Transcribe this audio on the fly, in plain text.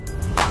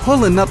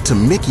Pulling up to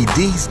Mickey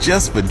D's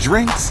just for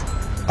drinks?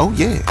 Oh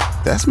yeah,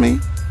 that's me.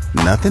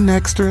 Nothing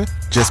extra,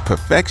 just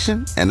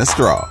perfection and a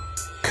straw.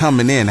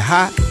 Coming in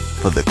hot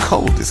for the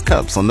coldest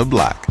cups on the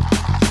block.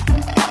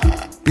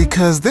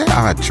 Because there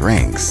are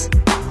drinks.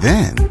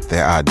 Then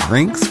there are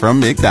drinks from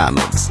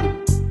McDonald's.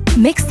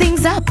 Mix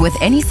things up with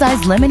any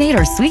size lemonade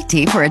or sweet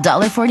tea for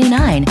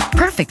 $1.49.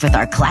 Perfect with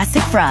our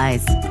classic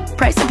fries.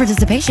 Price and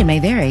participation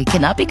may vary.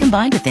 Cannot be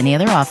combined with any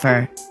other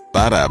offer.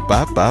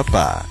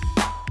 Ba-da-ba-ba-ba.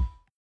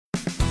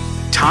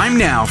 Time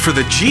now for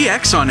the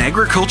GX on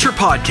Agriculture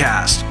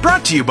podcast,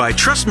 brought to you by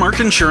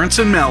Trustmark Insurance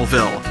in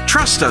Melville.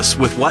 Trust us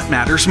with what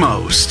matters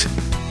most.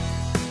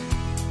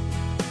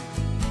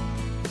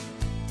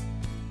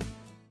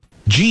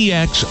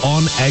 GX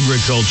on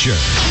Agriculture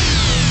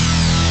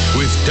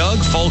with Doug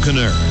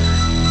Falconer.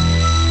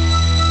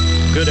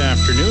 Good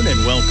afternoon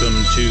and welcome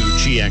to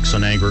GX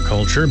on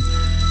Agriculture.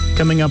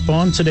 Coming up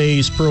on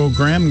today's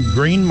program,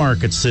 grain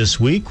markets this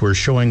week. We're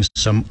showing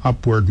some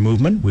upward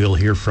movement. We'll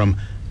hear from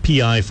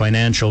PI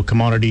Financial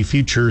Commodity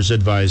Futures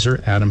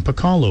Advisor Adam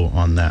Picalo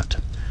on that.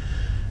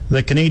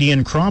 The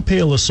Canadian Crop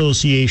Hail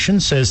Association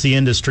says the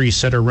industry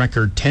set a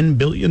record $10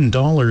 billion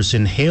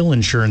in hail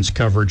insurance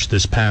coverage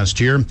this past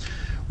year.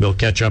 We'll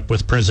catch up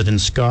with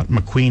President Scott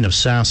McQueen of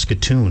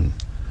Saskatoon.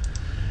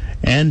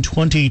 And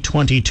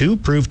 2022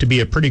 proved to be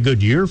a pretty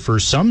good year for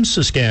some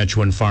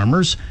Saskatchewan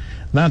farmers.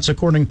 That's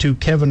according to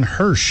Kevin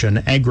Hirsch,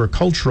 an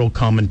agricultural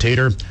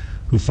commentator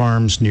who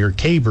farms near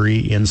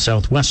Cabery in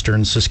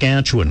southwestern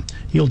Saskatchewan.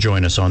 He'll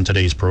join us on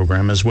today's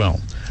program as well.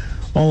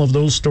 All of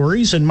those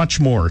stories and much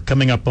more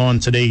coming up on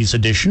today's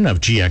edition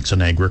of GX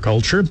on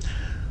Agriculture.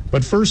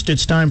 But first,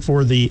 it's time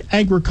for the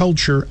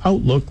Agriculture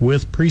Outlook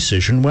with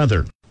Precision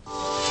Weather.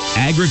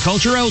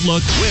 Agriculture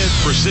Outlook with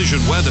Precision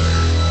Weather.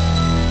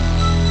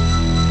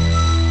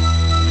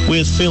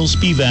 With Phil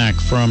Spivak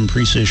from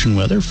Precision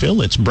Weather.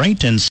 Phil, it's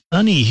bright and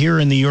sunny here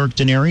in the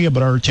Yorkton area,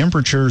 but our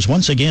temperatures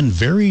once again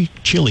very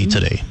chilly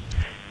today.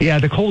 Yeah,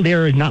 the cold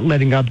air is not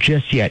letting up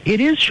just yet. It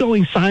is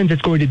showing signs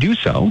it's going to do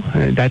so.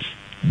 That's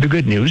the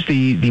good news.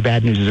 The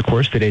bad news is, of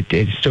course, that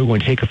it's still going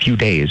to take a few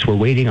days. We're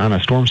waiting on a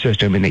storm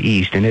system in the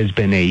east, and it has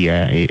been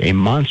a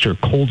monster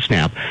cold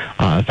snap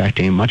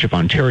affecting much of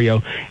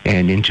Ontario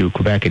and into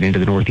Quebec and into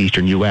the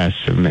northeastern U.S.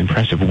 Some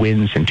impressive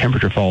winds and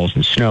temperature falls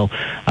and snow.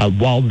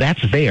 While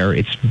that's there,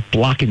 it's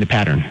blocking the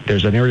pattern.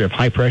 There's an area of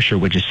high pressure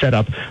which is set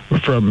up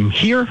from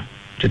here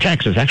to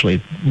Texas,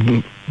 actually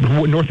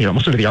north here,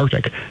 almost into the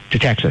Arctic, to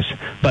Texas.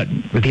 But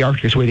the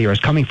Arctic is where the air is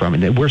coming from,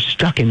 and we're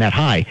stuck in that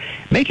high,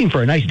 making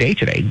for a nice day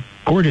today.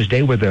 Gorgeous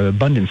day with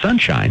abundant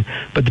sunshine,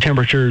 but the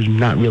temperature is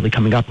not really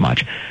coming up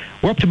much.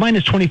 We're up to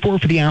minus 24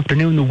 for the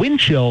afternoon. The wind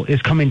chill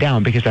is coming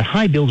down because that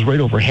high builds right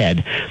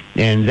overhead,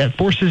 and that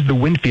forces the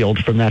wind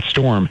field from that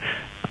storm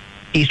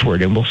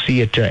eastward, and we'll see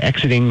it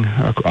exiting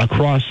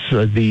across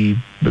the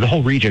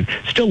whole region.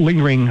 Still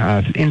lingering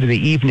into the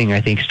evening,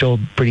 I think, still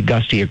pretty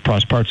gusty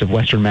across parts of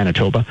western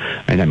Manitoba,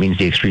 and that means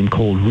the extreme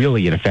cold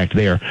really in effect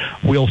there.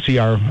 We'll see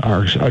our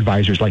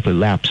advisors likely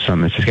lapse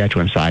on the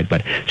Saskatchewan side,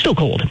 but still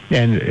cold.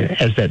 And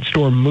as that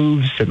storm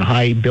moves and the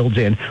high builds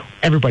in,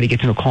 everybody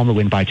gets into a calmer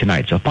wind by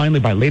tonight. So finally,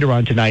 by later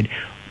on tonight,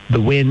 the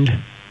wind,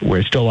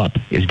 where it's still up,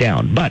 is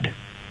down. But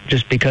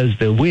just because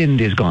the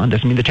wind is gone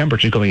doesn't mean the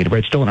temperature is going into, but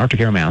it's still an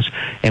Arctic air mass,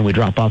 and we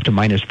drop off to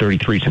minus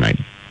 33 tonight.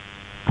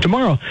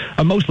 Tomorrow,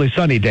 a mostly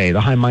sunny day, the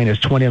high minus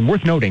 20. And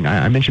worth noting,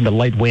 I mentioned the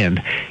light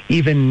wind.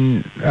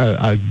 Even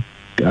a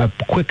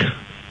quick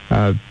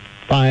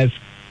 5-10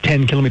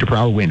 kilometer per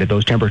hour wind at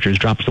those temperatures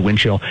drops the wind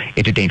chill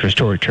into dangerous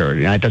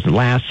territory. Now, it doesn't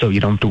last, so you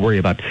don't have to worry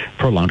about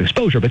prolonged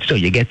exposure, but still,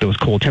 you get those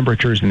cold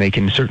temperatures, and they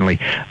can certainly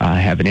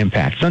have an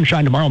impact.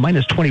 Sunshine tomorrow,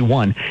 minus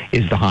 21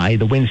 is the high.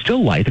 The wind's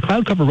still light. The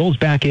cloud cover rolls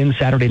back in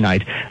Saturday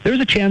night.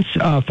 There's a chance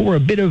for a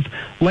bit of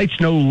light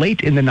snow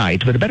late in the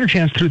night, but a better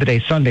chance through the day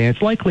Sunday.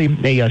 It's likely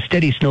a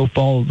steady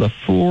snowfall, 2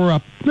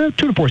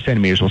 to 4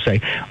 centimeters, we'll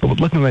say. But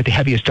looking like the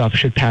heaviest stuff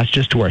should pass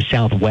just to our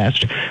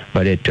southwest,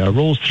 but it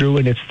rolls through,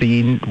 and it's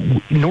the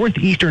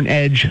northeastern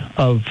edge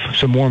of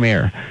some warm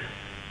air.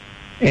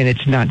 And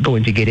it's not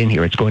going to get in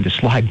here. It's going to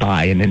slide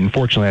by, and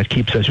unfortunately that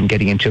keeps us from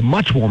getting into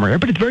much warmer air.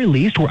 But at the very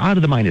least, we're out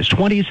of the minus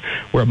 20s.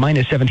 We're at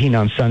minus 17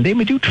 on Sunday.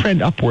 We do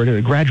trend upward at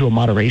a gradual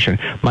moderation.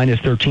 Minus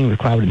 13 with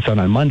cloud and sun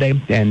on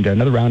Monday, and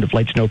another round of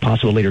light snow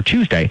possible later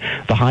Tuesday.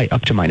 The high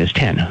up to minus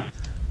 10.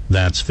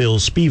 That's Phil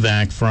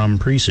Spivak from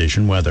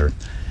Precision Weather.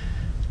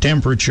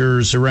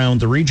 Temperatures around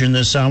the region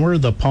this hour.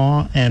 The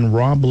Paw and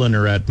Roblin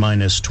are at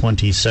minus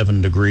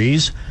 27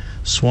 degrees.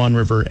 Swan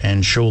River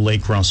and Shoal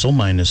Lake Russell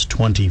minus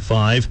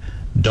 25.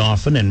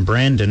 Dauphin and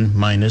Brandon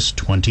minus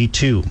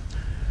 22.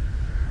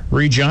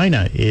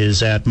 Regina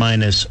is at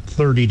minus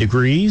 30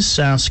 degrees.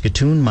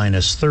 Saskatoon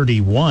minus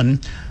 31.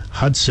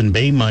 Hudson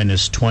Bay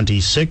minus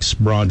 26.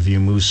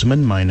 Broadview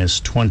Moosomin minus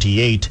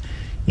 28.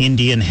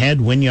 Indian Head,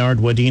 Wynyard,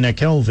 Wadena,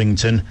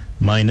 Kelvington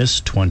minus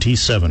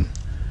 27.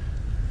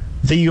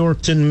 The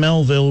Yorkton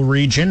Melville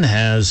region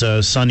has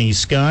a sunny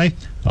sky,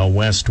 a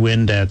west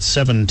wind at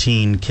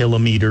 17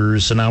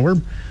 kilometers an hour.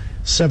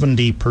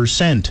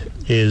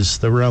 70% is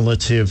the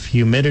relative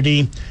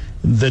humidity,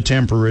 The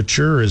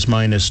temperature is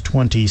minus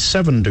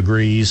 27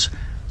 degrees.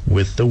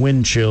 With the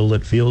wind chill,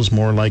 it feels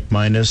more like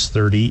minus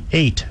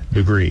 38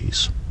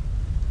 degrees.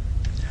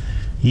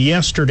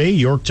 Yesterday,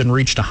 Yorkton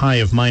reached a high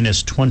of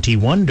minus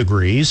 21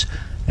 degrees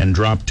and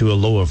dropped to a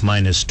low of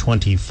minus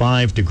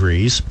 25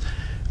 degrees.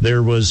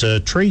 There was a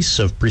trace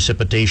of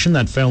precipitation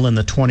that fell in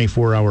the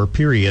 24-hour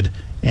period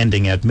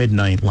ending at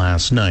midnight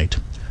last night.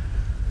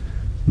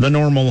 The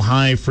normal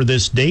high for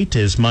this date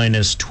is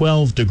minus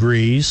 12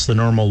 degrees. The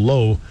normal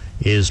low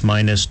is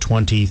minus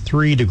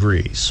 23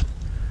 degrees.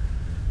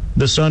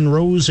 The sun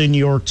rose in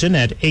Yorkton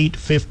at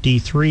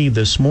 8:53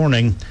 this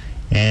morning,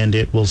 and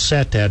it will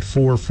set at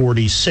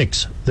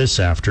 4:46 this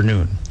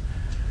afternoon.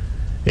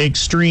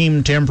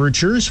 Extreme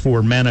temperatures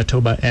for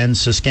Manitoba and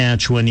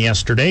Saskatchewan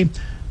yesterday.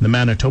 The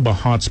Manitoba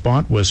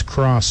hotspot was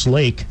Cross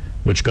Lake,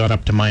 which got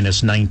up to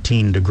minus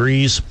 19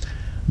 degrees.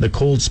 The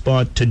cold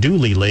spot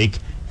Tuduli Lake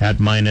at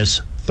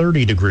minus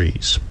 30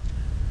 degrees.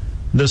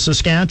 The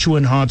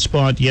Saskatchewan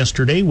hotspot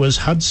yesterday was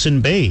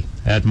Hudson Bay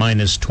at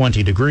minus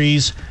 20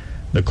 degrees.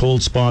 The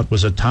cold spot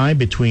was a tie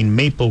between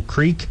Maple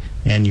Creek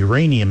and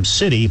Uranium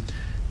City.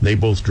 They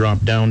both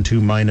dropped down to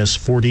minus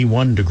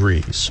 41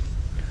 degrees.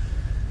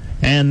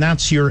 And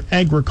that's your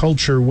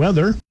agriculture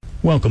weather.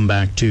 Welcome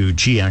back to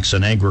GX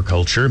on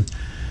Agriculture.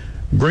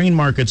 Grain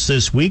markets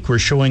this week were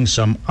showing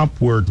some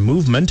upward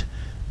movement.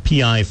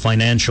 PI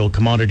Financial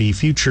Commodity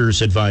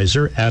Futures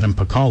Advisor Adam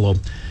Pacallo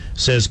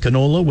says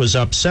canola was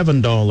up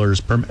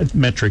 $7 per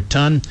metric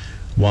ton,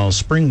 while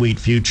spring wheat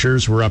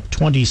futures were up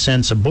 20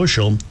 cents a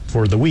bushel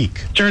for the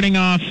week. Starting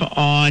off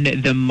on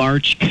the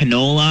March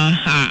canola,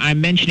 I'm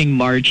mentioning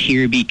March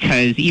here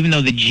because even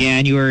though the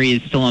January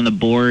is still on the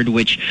board,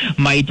 which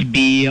might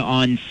be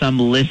on some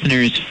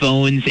listeners'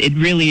 phones, it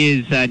really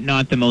is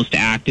not the most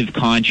active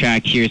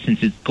contract here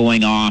since it's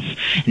going off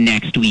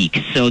next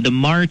week. So the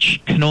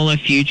March canola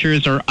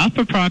futures are up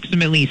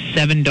approximately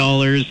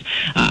 $7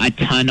 a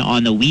ton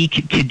on the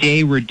week.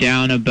 Today we're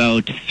down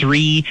about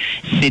 3,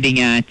 sitting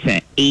at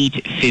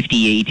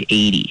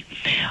 858.80.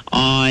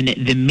 On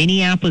the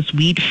Minneapolis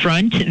wheat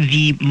front,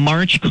 the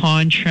March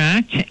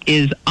contract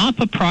is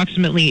up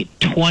approximately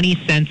 20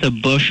 cents a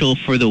bushel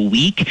for the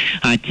week.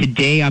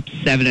 Today up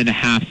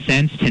 7.5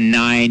 cents to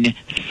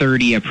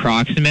 9.30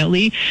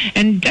 approximately,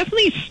 and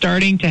definitely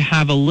starting to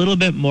have a little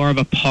bit more of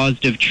a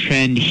positive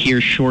trend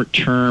here short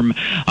term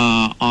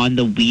on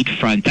the wheat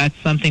front. That's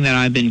something that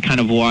I've been kind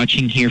of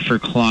watching here for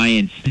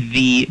clients.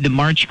 The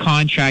March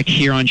contract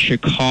here on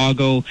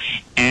Chicago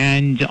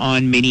and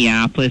on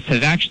Minneapolis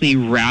have actually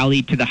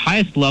rallied to the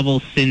highest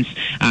level since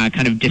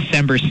kind of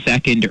December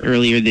 2nd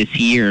earlier this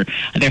year.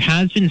 There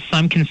has been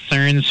some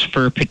concerns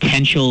for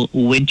potential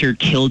winter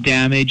kill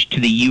damage to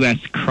the U.S.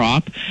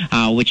 crop,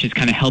 which is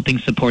kind of helping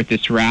support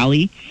this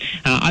rally.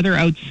 Other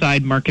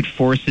outside market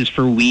forces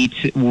for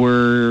wheat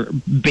were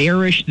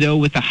bearish, though,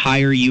 with a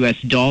higher U.S.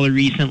 dollar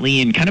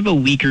recently and kind of a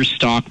weaker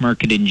stock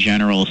market in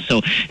general.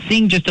 So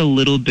seeing just a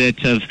little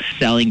bit of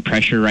selling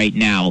pressure right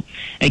now.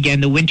 Again,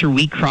 the winter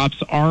wheat crops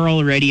are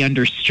already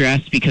under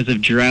stress because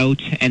of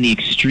drought, and the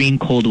extreme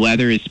cold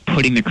weather is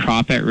putting the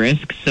crop at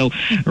risk. So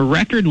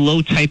record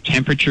low type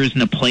temperatures in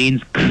the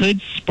plains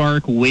could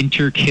spark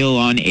winter kill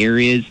on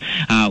areas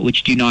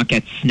which do not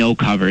get snow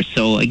cover.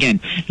 So again,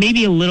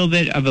 maybe a little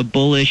bit of a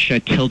bullish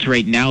tilt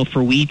right now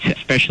for wheat,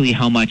 especially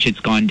how much it's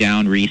gone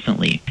down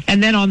recently.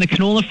 And then on the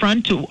canola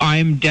front,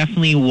 I'm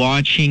definitely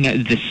watching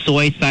the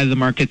soy side of the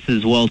markets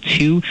as well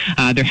too.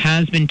 There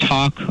has been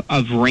talk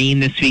of rain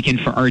this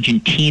weekend for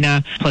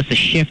Argentina, plus a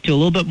shift to a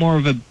little bit more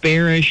of a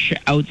bearish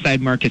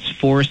outside markets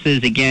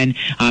forces, again,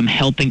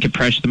 helping to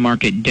pressure the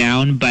market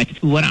down. But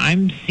what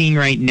I'm seeing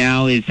right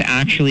now is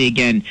actually,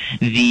 again,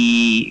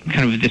 the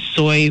kind of the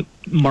soy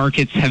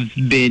markets have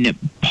been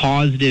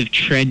positive,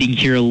 trending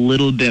here a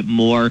little bit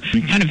more,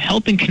 kind of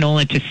helping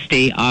canola to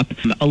stay up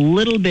a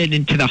little bit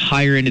into the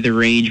higher end of the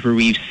range where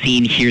we've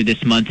seen here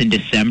this month in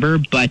December.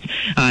 But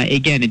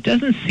again, it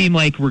doesn't seem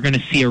like we're going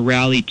to see a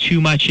rally too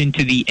much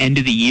into the end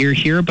of the year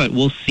here, but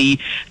we'll see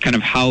kind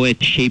of how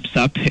it shapes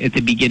up at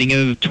the beginning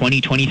of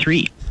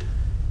 2023.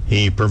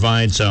 He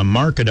provides a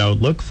market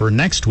outlook for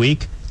next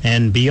week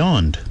and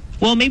beyond.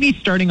 Well, maybe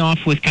starting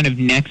off with kind of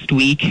next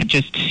week,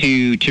 just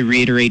to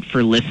reiterate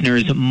for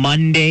listeners,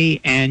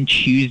 Monday and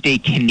Tuesday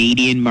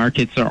Canadian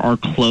markets are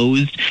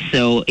closed.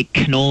 So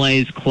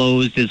canola is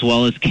closed as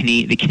well as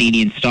the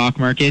Canadian stock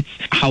markets.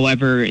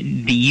 However,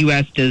 the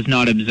U.S. does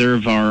not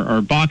observe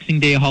our Boxing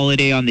Day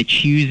holiday on the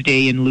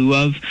Tuesday in lieu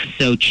of.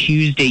 So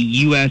Tuesday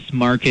U.S.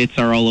 markets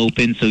are all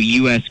open. So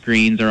U.S.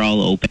 grains are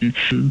all open.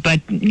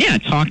 But yeah,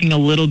 talking a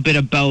little bit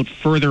about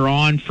further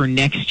on for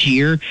next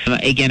year.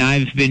 Again,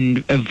 I've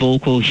been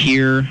vocal here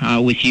here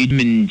with you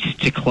and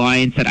to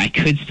clients that I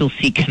could still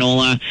see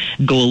canola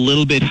go a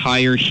little bit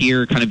higher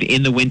here kind of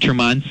in the winter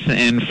months.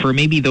 And for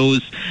maybe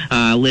those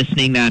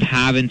listening that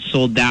haven't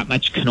sold that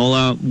much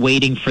canola,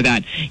 waiting for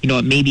that,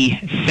 maybe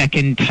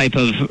second type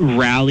of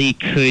rally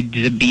could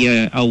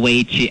be a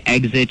way to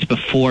exit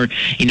before,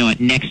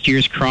 next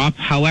year's crop.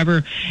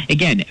 However,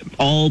 again,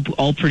 all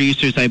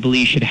producers, I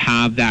believe, should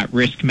have that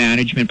risk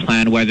management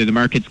plan, whether the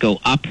markets go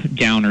up,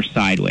 down, or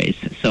sideways.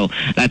 So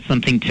that's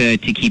something to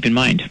keep in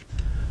mind.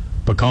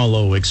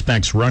 Bacallo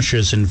expects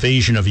Russia's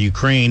invasion of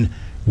Ukraine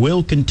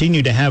will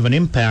continue to have an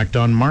impact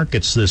on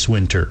markets this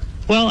winter.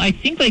 Well, I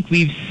think like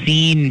we've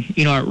seen,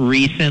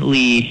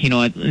 recently,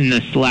 in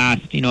this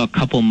last, a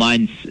couple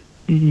months,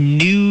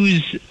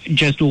 news,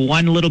 just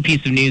one little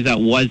piece of news that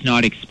was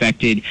not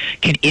expected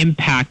can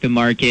impact the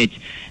market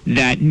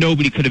that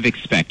nobody could have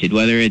expected,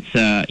 whether it's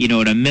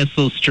a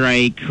missile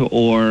strike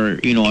or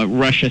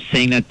Russia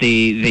saying that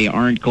they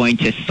aren't going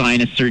to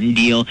sign a certain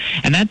deal,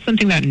 and that's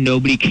something that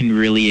nobody can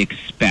really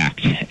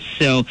expect.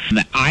 So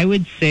I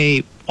would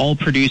say all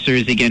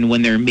producers, again,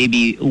 when they're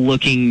maybe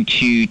looking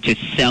to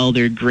sell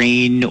their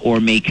grain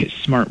or make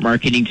smart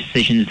marketing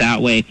decisions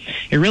that way,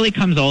 it really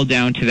comes all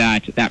down to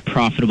that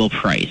profitable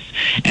price.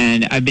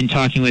 And I've been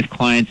talking with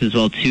clients as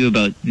well, too,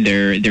 about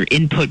their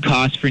input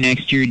costs for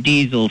next year,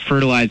 diesel,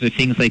 fertilizer,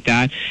 things like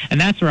that.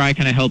 And that's where I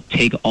kind of help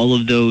take all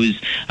of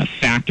those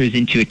factors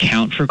into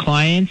account for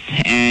clients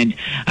and,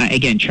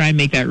 again, try and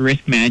make that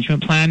risk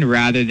management plan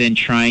rather than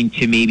trying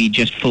to maybe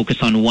just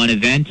focus on one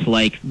event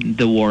like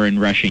the war in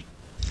Russia.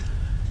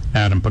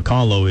 Adam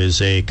Bacallo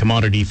is a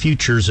commodity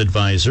futures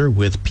advisor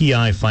with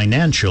PI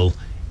Financial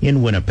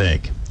in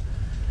Winnipeg.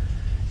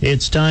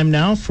 It's time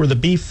now for the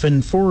Beef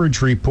and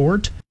Forage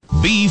Report.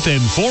 Beef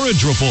and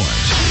Forage Report.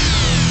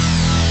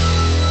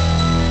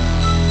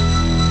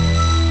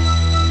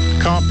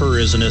 Copper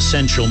is an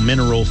essential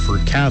mineral for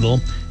cattle.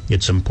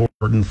 It's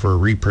important for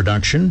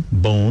reproduction,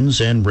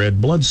 bones, and red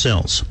blood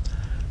cells.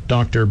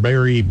 Dr.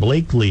 Barry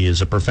Blakely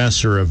is a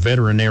professor of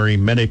veterinary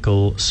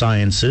medical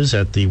sciences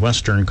at the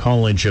Western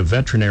College of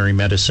Veterinary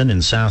Medicine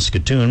in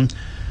Saskatoon.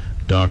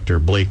 Dr.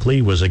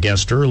 Blakely was a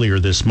guest earlier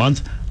this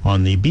month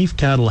on the Beef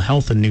Cattle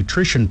Health and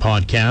Nutrition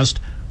podcast,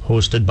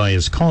 hosted by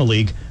his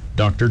colleague,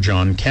 Dr.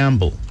 John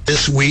Campbell.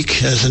 This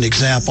week, as an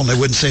example, and I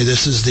wouldn't say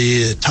this is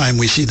the time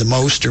we see the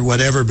most or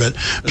whatever, but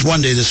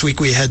one day this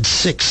week we had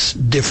 6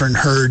 different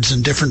herds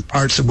in different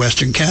parts of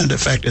Western Canada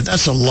affected.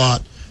 That's a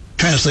lot.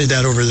 Translate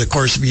that over the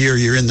course of a year,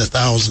 you're in the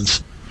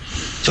thousands.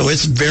 So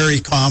it's very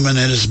common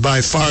and is by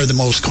far the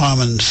most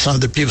common. Some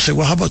other people say,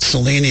 well, how about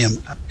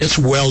selenium? It's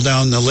well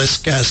down the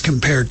list as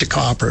compared to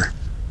copper.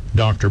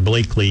 Dr.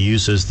 Blakely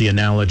uses the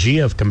analogy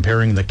of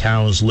comparing the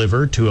cow's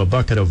liver to a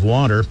bucket of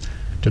water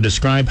to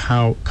describe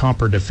how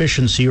copper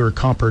deficiency or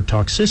copper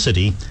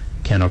toxicity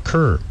can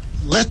occur.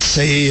 Let's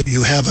say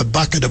you have a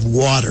bucket of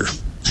water,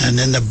 and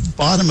in the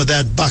bottom of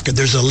that bucket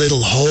there's a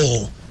little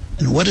hole.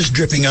 And what is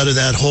dripping out of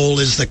that hole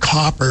is the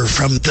copper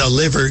from the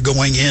liver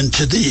going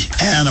into the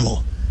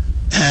animal.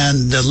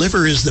 And the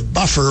liver is the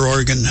buffer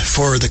organ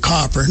for the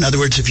copper. In other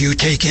words, if you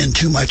take in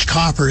too much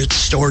copper, it's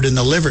stored in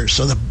the liver.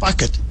 So the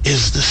bucket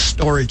is the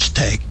storage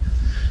tank.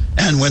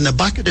 And when the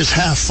bucket is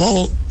half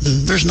full,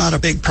 there's not a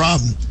big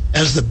problem.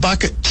 As the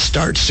bucket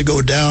starts to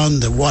go down,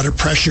 the water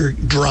pressure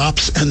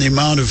drops and the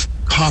amount of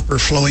copper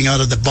flowing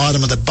out of the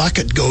bottom of the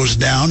bucket goes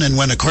down. And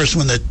when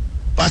the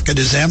bucket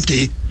is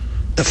empty,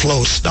 the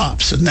flow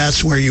stops, and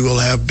that's where you will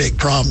have big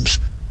problems.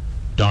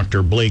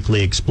 Dr.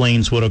 Blakely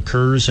explains what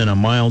occurs in a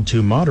mild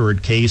to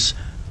moderate case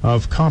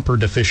of copper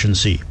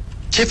deficiency.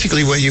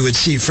 Typically what you would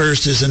see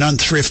first is an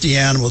unthrifty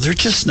animal. They're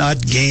just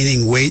not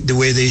gaining weight the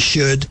way they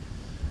should.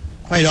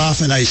 Quite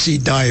often I see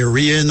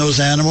diarrhea in those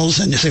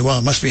animals, and you say, well,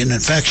 it must be an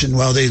infection.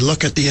 Well, they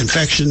look at the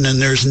infection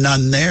and there's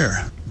none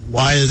there.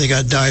 Why have they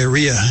got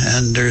diarrhea?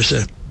 And there's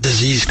a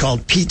disease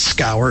called peat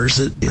scours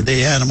that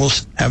the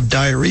animals have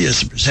diarrhea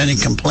as a presenting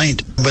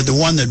complaint. But the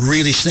one that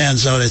really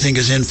stands out, I think,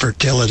 is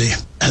infertility.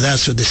 And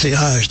that's what they say,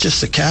 it's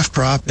just the calf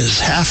crop is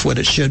half what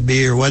it should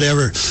be or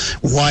whatever.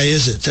 Why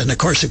is it? And of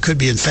course it could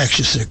be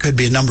infectious. There could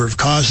be a number of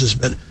causes,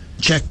 but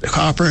check the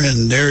copper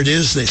and there it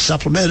is. They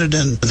supplemented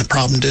and the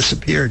problem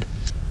disappeared.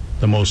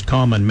 The most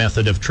common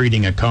method of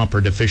treating a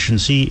copper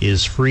deficiency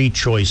is free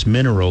choice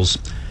minerals.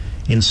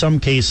 In some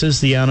cases,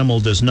 the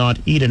animal does not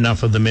eat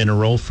enough of the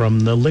mineral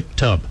from the lick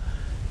tub.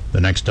 The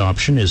next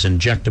option is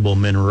injectable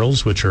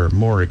minerals, which are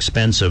more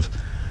expensive.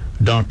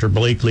 Dr.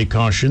 Blakely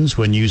cautions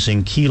when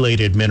using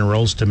chelated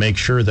minerals to make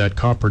sure that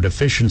copper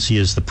deficiency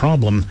is the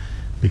problem,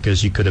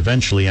 because you could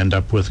eventually end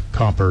up with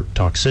copper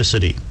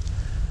toxicity.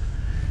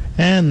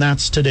 And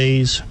that's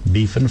today's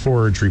Beef and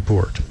Forage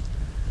Report.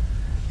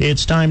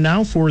 It's time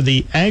now for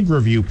the Ag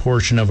Review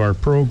portion of our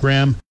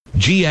program.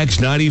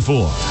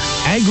 GX94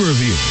 Ag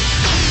Review.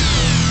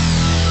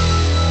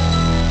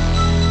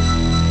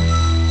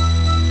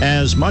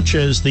 As much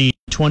as the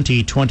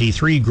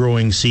 2023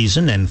 growing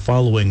season and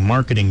following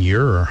marketing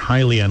year are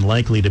highly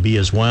unlikely to be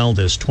as wild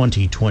as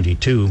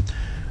 2022,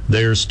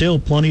 there's still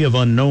plenty of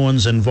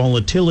unknowns and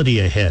volatility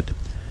ahead.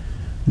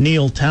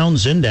 Neil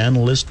Townsend,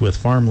 analyst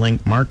with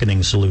FarmLink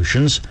Marketing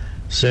Solutions,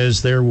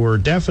 says there were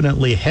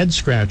definitely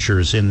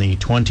head-scratchers in the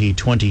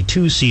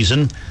 2022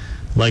 season,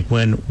 like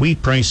when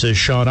wheat prices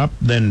shot up,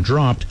 then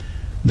dropped,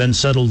 then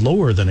settled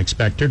lower than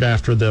expected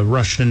after the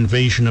Russian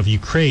invasion of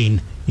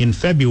Ukraine in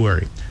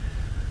February.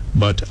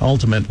 But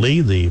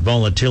ultimately, the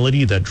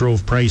volatility that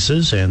drove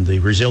prices and the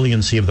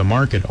resiliency of the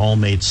market all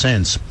made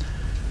sense.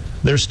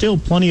 There's still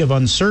plenty of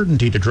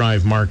uncertainty to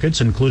drive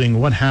markets, including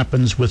what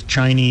happens with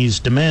Chinese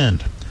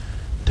demand.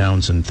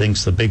 Townsend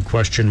thinks the big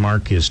question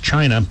mark is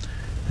China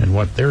and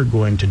what they're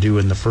going to do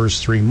in the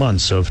first 3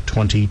 months of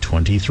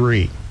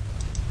 2023.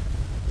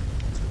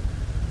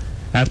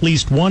 At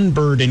least one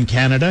bird in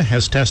Canada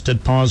has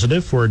tested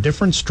positive for a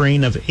different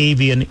strain of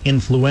avian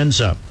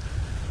influenza.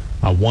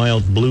 A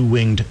wild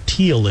blue-winged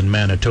teal in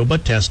Manitoba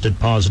tested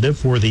positive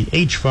for the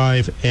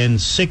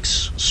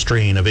H5N6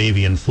 strain of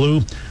avian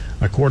flu,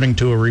 according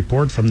to a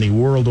report from the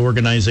World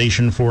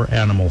Organization for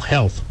Animal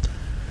Health.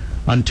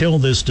 Until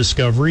this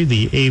discovery,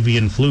 the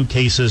avian flu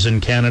cases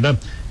in Canada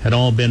had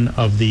all been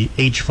of the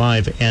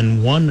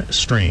H5N1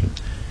 strain.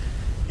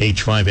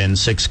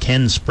 H5N6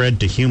 can spread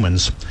to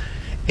humans.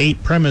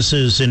 8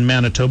 premises in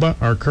Manitoba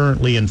are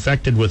currently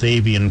infected with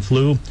avian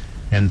flu,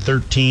 and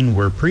 13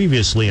 were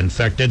previously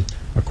infected,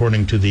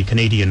 according to the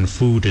Canadian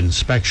Food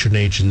Inspection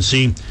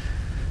Agency.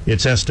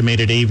 Its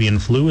estimated avian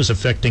flu is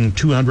affecting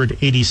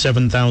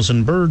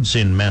 287,000 birds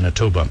in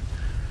Manitoba.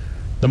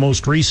 The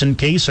most recent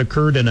case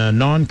occurred in a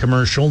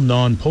non-commercial,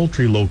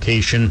 non-poultry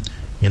location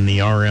in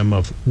the RM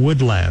of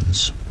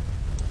Woodlands.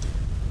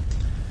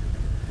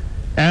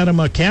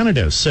 Adama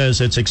Canada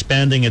says it's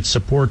expanding its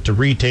support to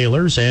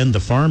retailers and the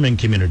farming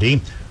community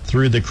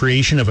through the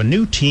creation of a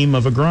new team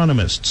of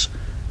agronomists.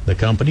 The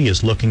company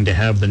is looking to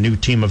have the new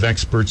team of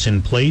experts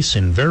in place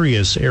in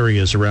various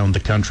areas around the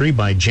country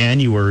by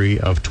January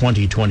of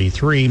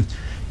 2023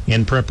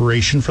 in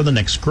preparation for the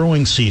next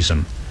growing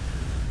season.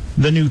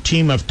 The new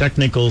team of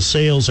technical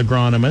sales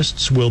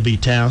agronomists will be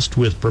tasked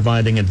with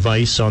providing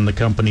advice on the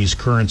company's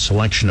current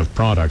selection of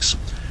products.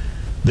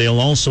 They'll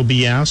also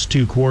be asked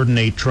to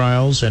coordinate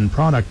trials and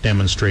product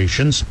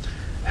demonstrations,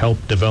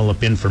 help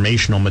develop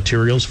informational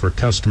materials for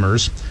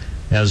customers,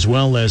 as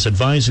well as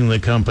advising the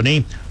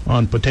company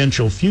on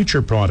potential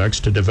future products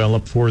to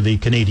develop for the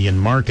Canadian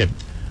market.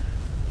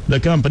 The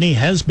company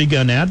has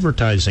begun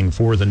advertising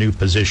for the new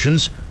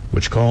positions,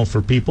 which call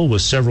for people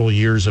with several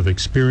years of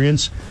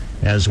experience,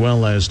 as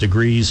well as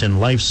degrees in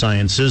life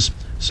sciences,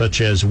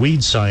 such as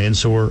weed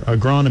science or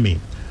agronomy.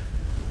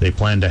 They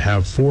plan to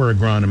have 4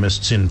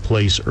 agronomists in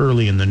place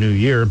early in the new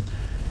year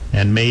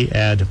and may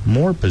add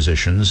more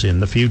positions in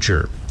the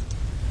future.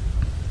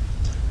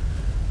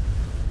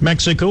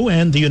 Mexico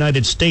and the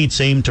United States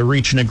aim to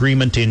reach an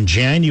agreement in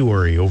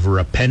January over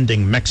a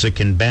pending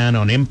Mexican ban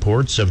on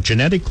imports of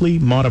genetically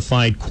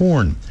modified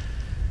corn.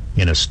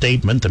 In a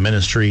statement, the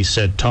ministry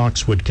said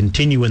talks would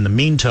continue in the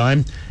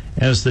meantime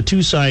as the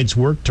two sides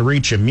work to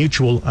reach a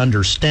mutual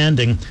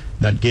understanding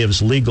that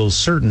gives legal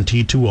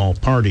certainty to all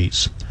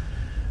parties.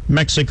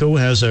 Mexico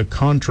has a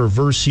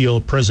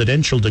controversial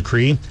presidential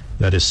decree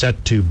that is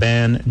set to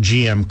ban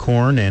GM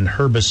corn and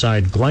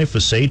herbicide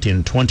glyphosate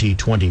in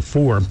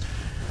 2024.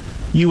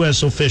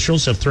 U.S.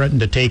 officials have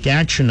threatened to take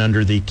action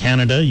under the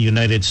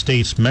Canada-United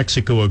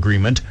States-Mexico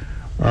agreement,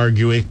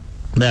 arguing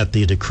that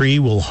the decree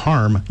will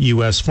harm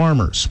U.S.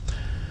 farmers.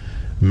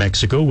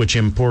 Mexico, which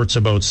imports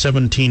about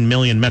 17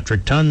 million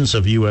metric tons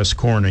of U.S.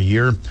 corn a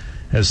year,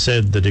 has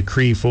said the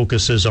decree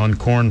focuses on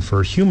corn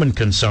for human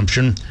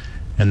consumption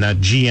and that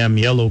GM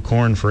yellow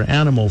corn for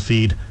animal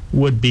feed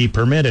would be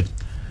permitted.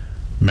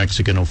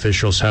 Mexican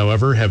officials,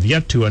 however, have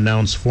yet to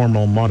announce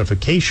formal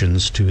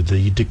modifications to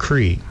the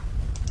decree.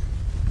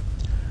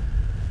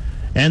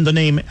 And the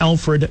name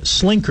Alfred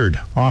Slinkard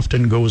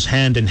often goes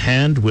hand in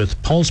hand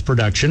with pulse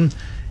production,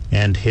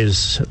 and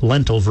his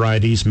lentil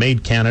varieties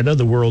made Canada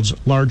the world's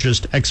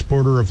largest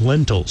exporter of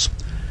lentils.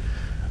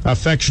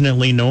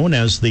 Affectionately known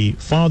as the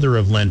father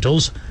of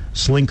lentils,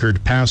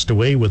 Slinkard passed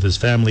away with his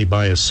family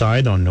by his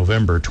side on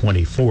November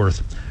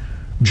 24th.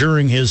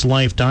 During his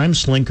lifetime,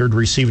 Slinkard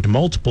received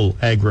multiple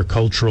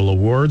agricultural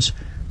awards,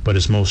 but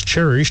his most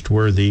cherished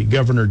were the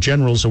Governor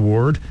General's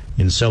Award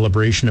in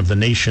celebration of the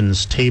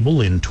nation's table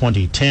in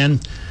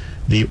 2010,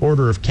 the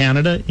Order of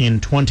Canada in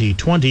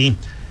 2020,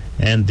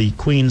 and the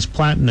Queen's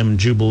Platinum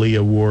Jubilee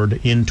Award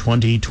in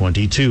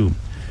 2022.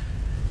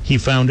 He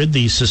founded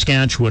the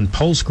Saskatchewan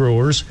Pulse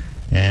Growers,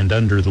 and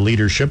under the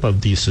leadership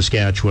of the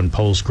Saskatchewan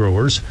Pulse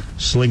Growers,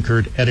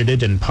 Slinkard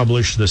edited and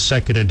published the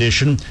second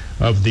edition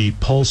of the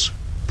Pulse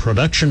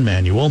Production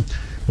Manual,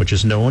 which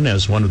is known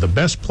as one of the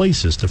best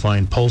places to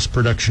find pulse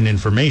production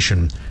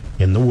information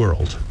in the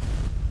world.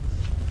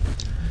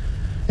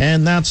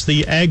 And that's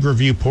the Ag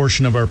Review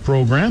portion of our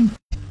program.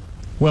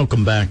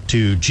 Welcome back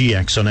to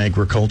GX on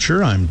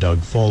Agriculture. I'm Doug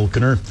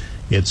Falconer.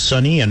 It's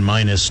sunny and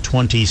minus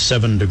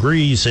 27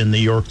 degrees in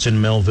the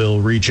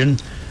Yorkton-Melville region.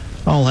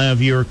 I'll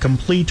have your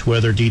complete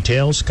weather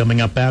details coming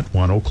up at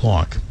 1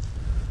 o'clock.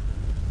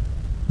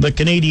 The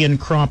Canadian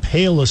Crop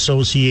Hail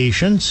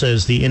Association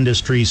says the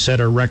industry set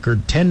a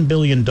record $10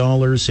 billion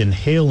in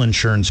hail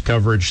insurance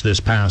coverage this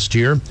past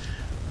year.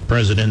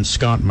 President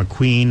Scott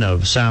McQueen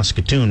of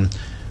Saskatoon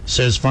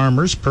says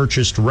farmers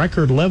purchased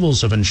record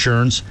levels of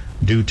insurance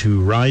due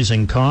to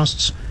rising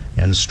costs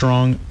and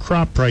strong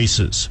crop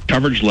prices.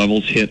 Coverage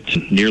levels hit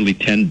nearly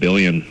 $10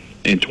 billion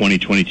in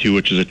 2022,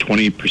 which is a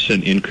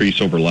 20% increase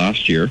over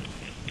last year.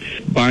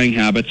 Buying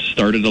habits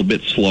started a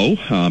bit slow,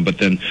 but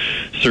then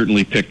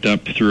certainly picked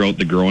up throughout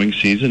the growing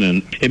season,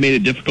 and it made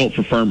it difficult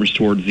for farmers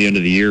towards the end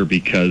of the year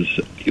because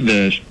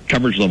the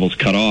coverage levels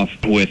cut off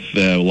with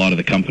a lot of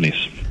the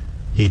companies.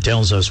 He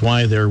tells us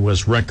why there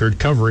was record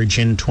coverage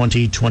in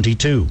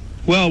 2022.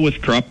 Well,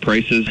 with crop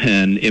prices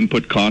and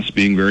input costs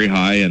being very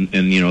high, and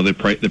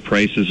the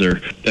prices are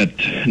at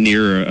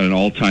near an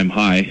all-time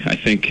high, I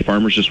think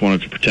farmers just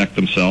wanted to protect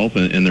themselves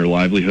and their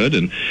livelihood,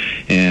 and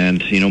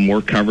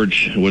more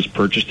coverage was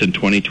purchased in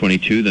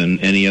 2022 than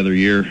any other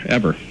year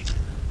ever.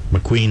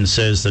 McQueen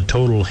says the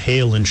total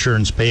hail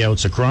insurance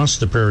payouts across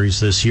the prairies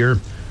this year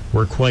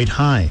were quite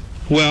high.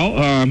 Well,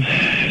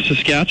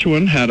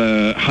 Saskatchewan had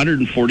a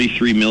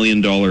 $143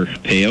 million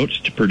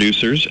payout to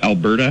producers.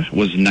 Alberta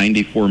was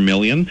 $94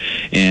 million,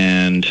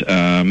 and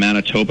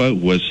Manitoba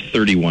was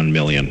 $31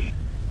 million.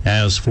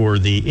 As for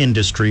the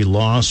industry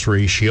loss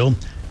ratio,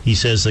 he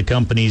says the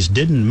companies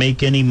didn't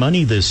make any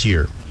money this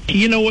year.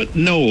 You know what?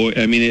 No.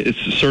 I mean,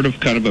 it's sort of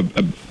kind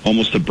of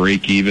almost a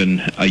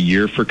break-even a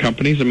year for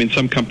companies. I mean,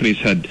 some companies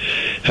had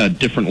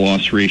different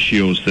loss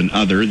ratios than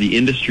other. The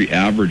industry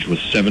average was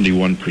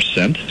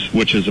 71%,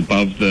 which is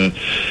above the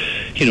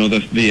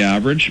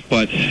average.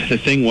 But the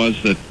thing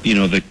was that,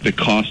 the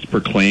cost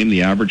per claim,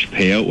 the average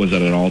payout was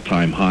at an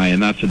all-time high,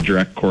 and that's a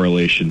direct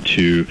correlation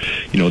to,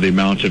 the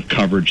amount of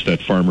coverage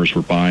that farmers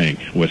were buying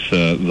with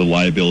the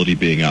liability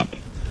being up.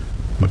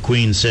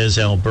 McQueen says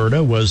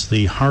Alberta was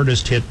the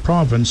hardest hit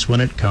province when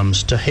it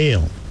comes to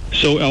hail.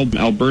 So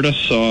Alberta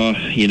saw, a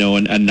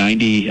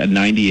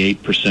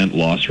 98%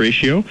 loss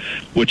ratio,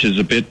 which is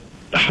a bit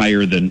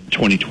higher than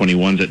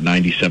 2021's at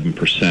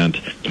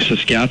 97%.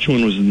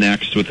 Saskatchewan was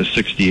next with a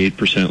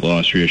 68%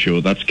 loss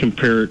ratio. That's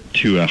compared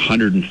to a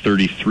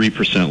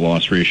 133%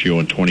 loss ratio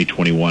in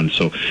 2021.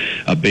 So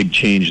a big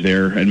change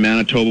there. And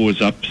Manitoba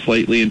was up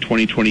slightly in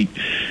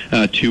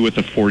 2022 with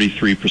a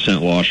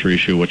 43% loss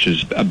ratio, which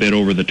is a bit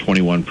over the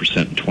 21% in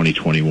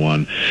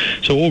 2021.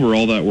 So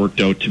overall, that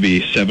worked out to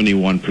be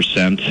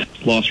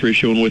 71% loss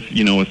ratio. And with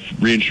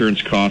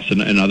reinsurance costs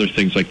and other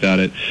things like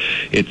that,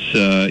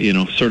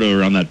 it's sort of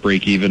around that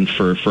break even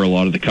for a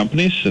lot of the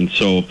companies, and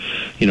so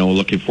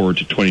looking forward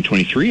to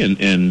 2023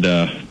 and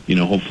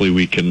hopefully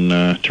we can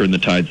turn the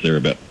tides there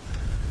a bit.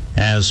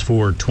 As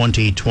for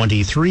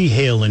 2023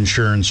 hail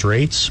insurance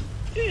rates,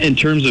 in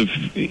terms of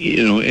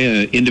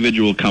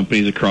individual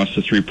companies across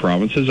the three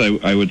provinces,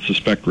 I would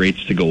suspect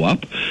rates to go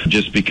up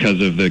just because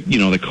of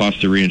the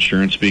cost of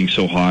reinsurance being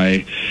so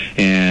high,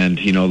 and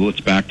it's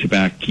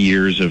back-to-back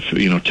years of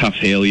tough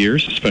hail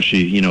years,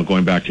 especially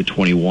going back to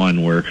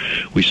 21 where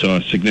we saw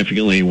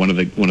significantly one of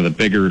the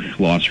bigger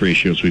loss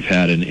ratios we've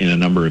had in a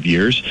number of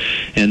years,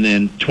 and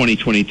then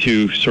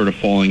 2022 sort of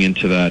falling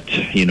into that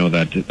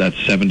that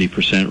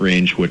 70%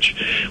 range, which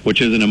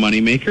isn't a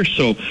moneymaker.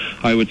 So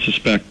I would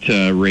suspect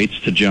rates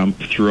to jump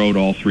throughout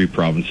all three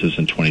provinces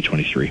in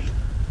 2023.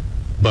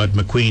 But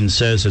McQueen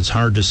says it's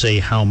hard to say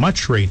how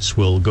much rates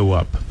will go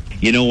up.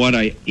 You know what?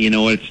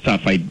 It's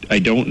tough. I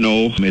don't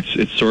know.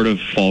 It sort of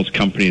falls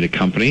company to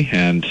company,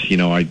 and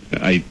I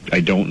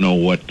don't know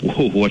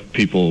what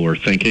people were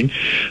thinking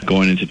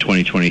going into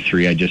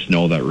 2023. I just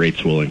know that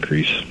rates will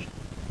increase.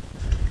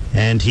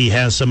 And he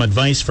has some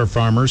advice for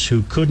farmers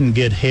who couldn't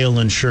get hail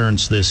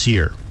insurance this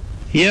year.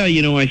 Yeah,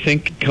 I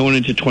think going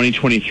into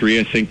 2023,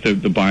 I think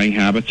the buying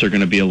habits are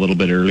going to be a little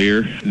bit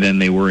earlier than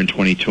they were in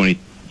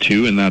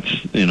 2022, and that's,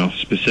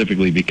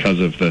 specifically because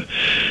of the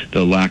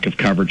lack of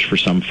coverage for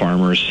some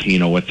farmers,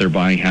 with their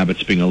buying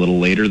habits being a little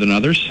later than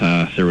others.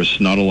 There was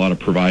not a lot of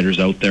providers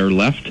out there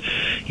left,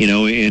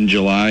 in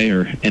July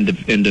or end of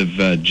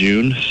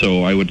June,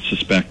 so I would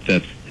suspect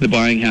that the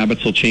buying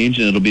habits will change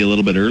and it'll be a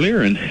little bit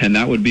earlier, and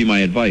that would be my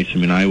advice. I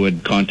mean, I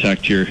would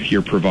contact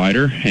your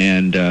provider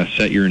and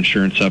set your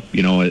insurance up,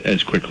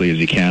 as quickly as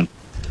you can.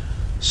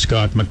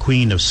 Scott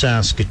McQueen of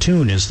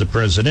Saskatoon is the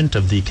president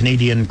of the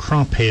Canadian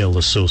Crop Hail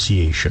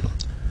Association.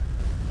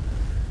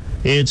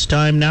 It's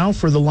time now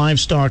for the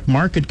livestock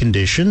market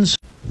conditions.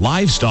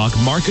 Livestock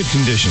market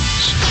conditions.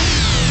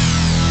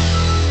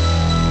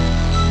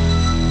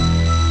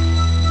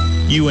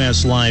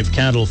 U.S. live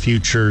cattle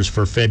futures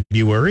for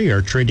February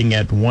are trading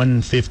at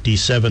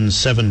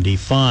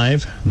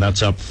 157.75.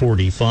 That's up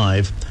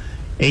 45.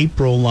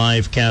 April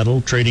live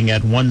cattle trading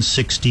at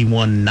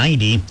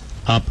 161.90,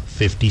 up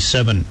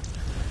 57.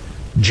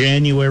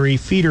 January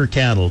feeder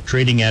cattle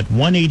trading at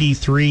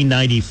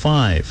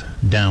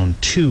 183.95, down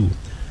 2.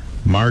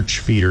 March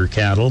feeder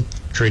cattle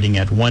trading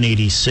at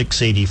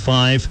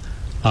 186.85,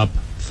 up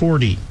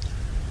 40.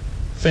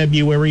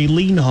 February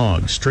lean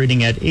hogs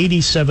trading at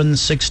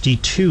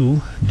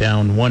 87.62,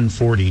 down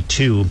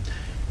 142.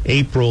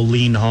 April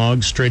lean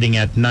hogs trading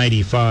at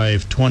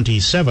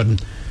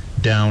 95.27,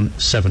 down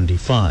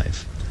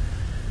 75.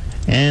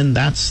 And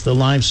that's the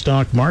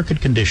livestock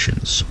market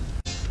conditions.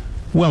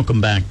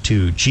 Welcome back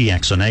to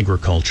GX on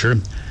Agriculture.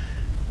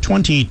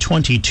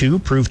 2022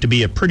 proved to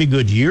be a pretty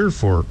good year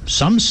for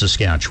some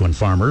Saskatchewan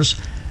farmers.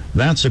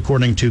 That's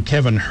according to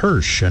Kevin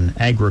Hirsch, an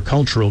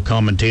agricultural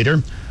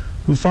commentator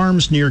who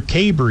farms near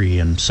Cabery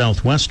in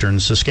southwestern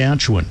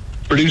Saskatchewan.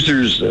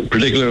 Producers,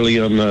 particularly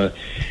on the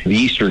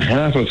eastern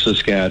half of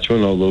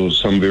Saskatchewan, although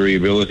some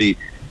variability,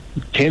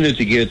 tended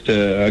to get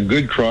a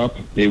good crop.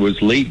 It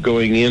was late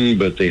going in,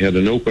 but they had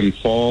an open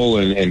fall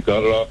and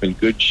got it off in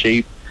good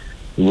shape.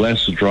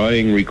 Less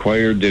drying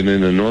required than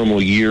in a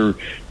normal year.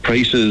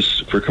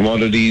 Prices for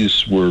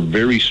commodities were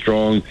very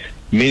strong.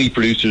 Many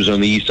producers on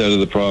the east side of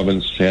the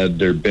province had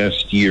their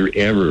best year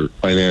ever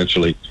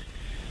financially.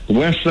 The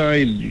west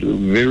side,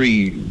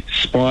 very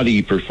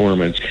spotty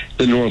performance.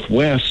 The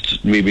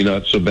northwest, maybe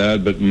not so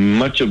bad, but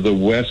much of the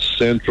west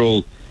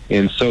central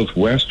and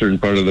southwestern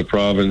part of the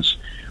province,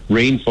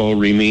 rainfall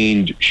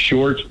remained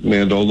short,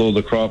 and although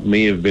the crop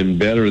may have been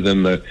better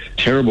than the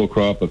terrible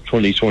crop of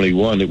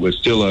 2021, it was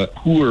still a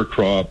poor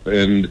crop,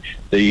 and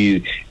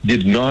they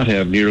did not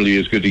have nearly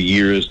as good a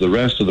year as the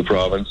rest of the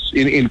province.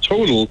 In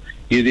total,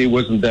 it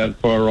wasn't that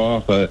far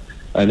off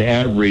an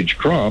average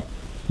crop,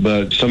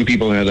 but some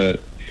people had a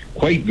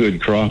quite good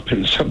crop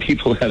and some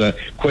people had a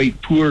quite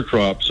poor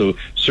crop, so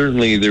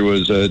certainly there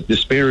was a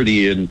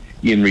disparity in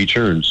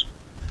returns.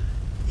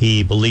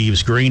 He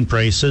believes grain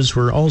prices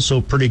were also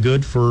pretty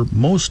good for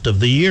most of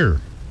the year.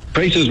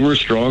 Prices were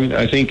strong.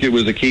 I think it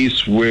was a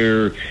case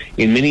where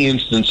in many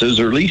instances,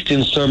 or at least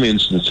in some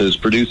instances,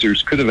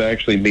 producers could have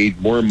actually made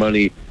more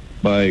money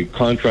by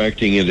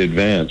contracting in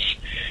advance.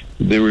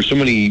 There were so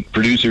many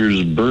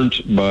producers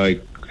burnt by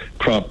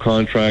crop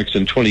contracts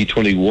in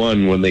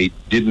 2021 when they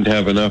didn't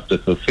have enough to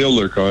fulfill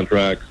their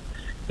contracts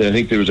that I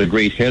think there was a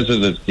great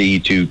hesitancy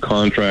to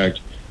contract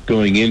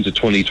going into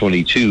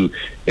 2022.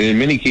 And in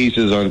many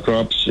cases on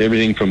crops,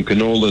 everything from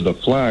canola to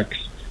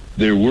flax,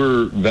 there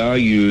were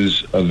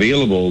values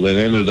available that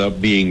ended up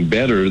being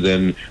better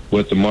than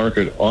what the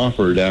market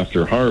offered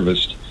after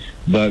harvest.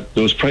 But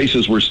those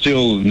prices were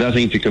still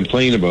nothing to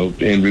complain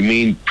about and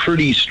remained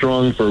pretty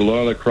strong for a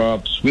lot of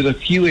crops, with a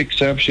few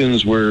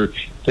exceptions where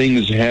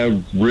things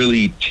have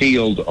really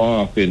tailed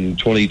off in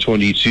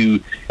 2022.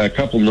 A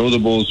couple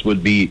notables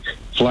would be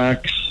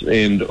flax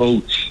and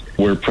oats,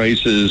 where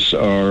prices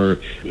are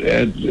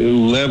at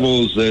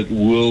levels that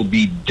will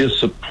be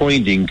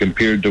disappointing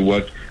compared to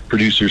what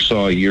producers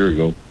saw a year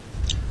ago.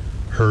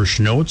 Hirsch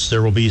notes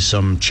there will be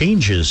some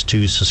changes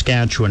to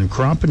Saskatchewan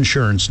crop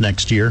insurance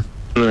next year.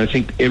 And I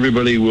think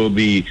everybody will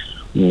be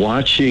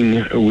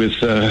watching with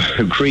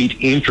great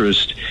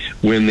interest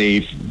when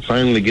they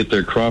finally get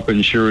their crop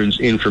insurance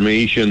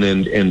information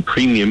and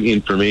premium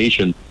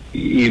information.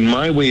 In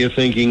my way of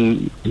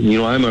thinking,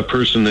 I'm a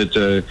person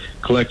that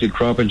collected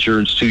crop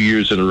insurance 2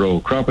 years in a row.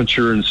 Crop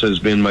insurance has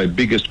been my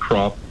biggest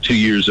crop 2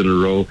 years in a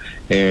row,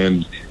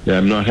 and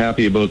I'm not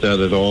happy about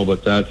that at all,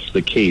 but that's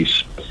the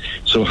case.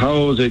 So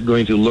how is it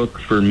going to look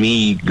for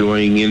me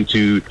going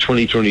into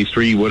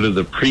 2023? What are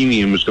the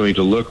premiums going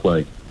to look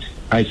like?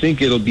 I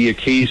think it'll be a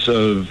case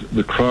of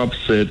the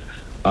crops that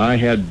I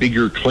had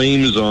bigger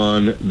claims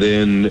on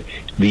than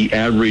the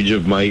average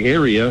of my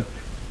area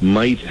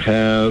might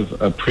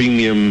have a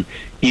premium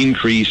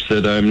increase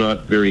that I'm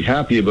not very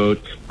happy about.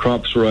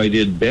 Crops where I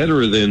did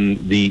better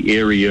than the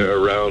area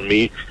around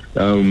me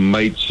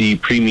might see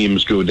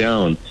premiums go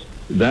down.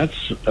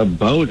 That's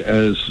about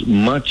as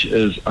much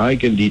as I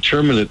can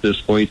determine at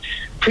this point.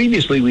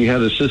 Previously, we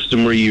had a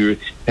system where you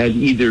had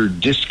either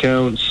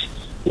discounts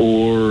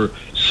or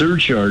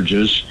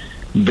surcharges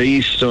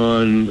based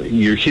on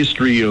your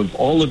history of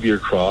all of your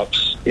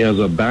crops as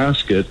a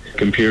basket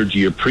compared to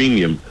your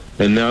premium.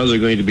 And now they're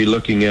going to be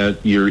looking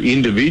at your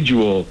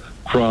individual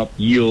crop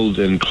yield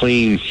and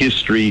claim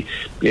history,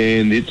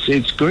 and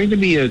it's going to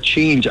be a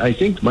change. I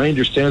think my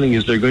understanding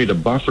is they're going to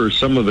buffer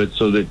some of it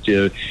so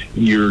that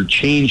your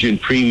change in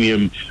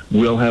premium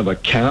will have a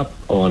cap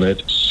on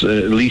it,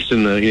 at least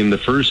in the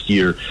first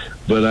year.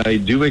 But I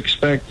do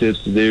expect that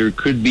there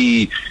could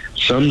be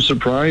some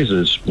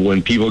surprises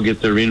when people get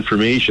their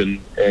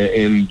information,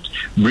 and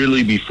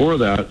really before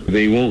that,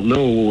 they won't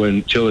know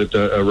until it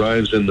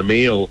arrives in the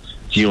mail.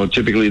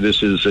 Typically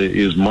this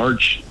is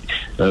March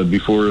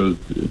before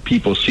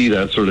people see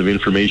that sort of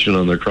information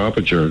on their crop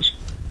insurance.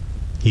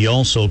 He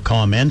also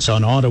comments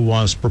on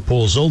Ottawa's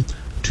proposal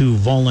to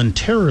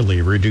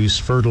voluntarily reduce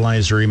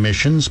fertilizer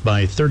emissions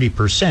by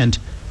 30%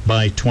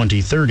 by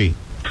 2030.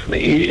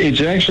 It's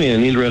actually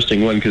an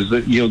interesting one because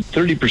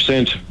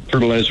 30%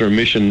 fertilizer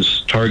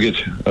emissions target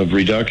of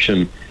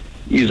reduction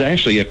is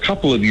actually a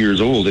couple of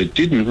years old. It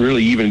didn't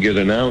really even get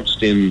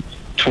announced in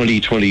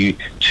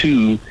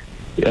 2022.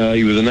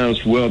 It was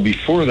announced well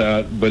before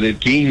that, but it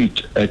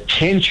gained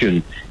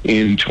attention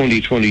in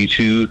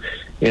 2022,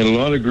 and a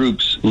lot of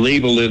groups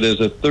labeled it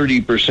as a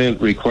 30%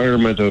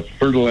 requirement of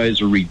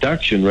fertilizer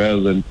reduction rather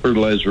than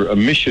fertilizer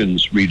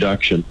emissions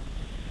reduction.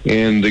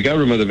 And the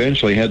government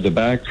eventually had to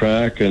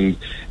backtrack and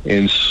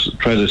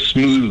try to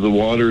smooth the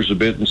waters a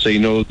bit and say,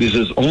 no, this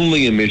is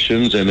only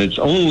emissions and it's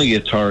only a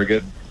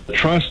target.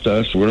 Trust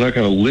us, we're not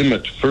going to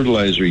limit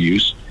fertilizer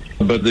use.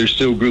 But there's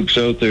still groups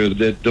out there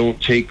that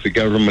don't take the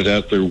government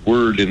at their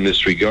word in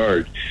this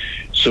regard.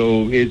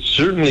 So it's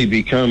certainly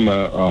become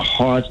a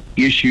hot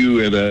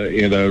issue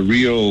and a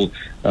real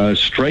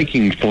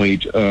striking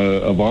point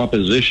of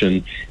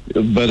opposition.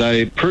 But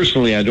I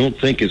don't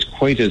think it's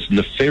quite as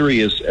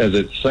nefarious as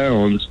it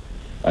sounds.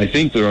 I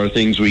think there are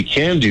things we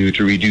can do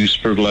to reduce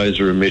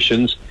fertilizer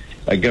emissions.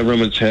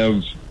 Governments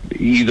have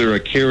either a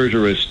carrot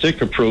or a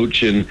stick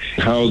approach in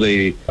how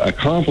they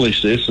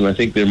accomplish this, and I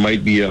think there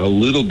might be a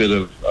little bit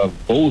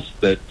of both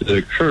that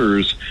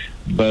occurs,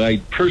 but I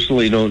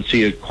personally don't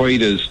see it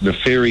quite as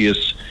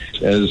nefarious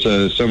as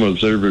some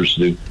observers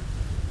do.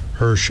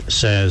 Hirsch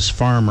says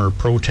farmer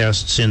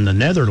protests in the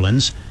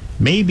Netherlands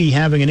may be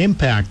having an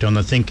impact on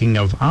the thinking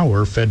of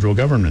our federal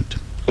government.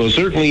 Well,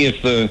 certainly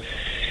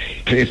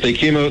if they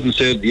came out and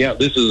said, yeah,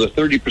 this is a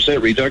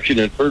 30% reduction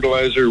in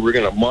fertilizer, we're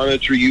going to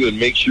monitor you and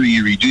make sure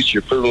you reduce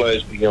your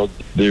fertilizer,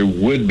 there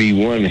would be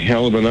one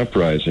hell of an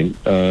uprising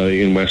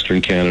in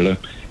Western Canada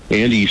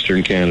and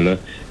Eastern Canada.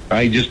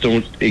 I just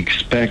don't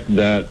expect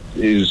that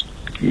is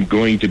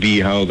going to be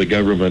how the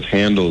government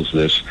handles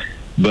this.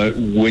 But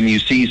when you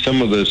see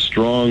some of the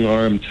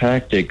strong-arm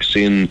tactics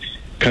in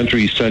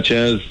countries such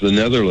as the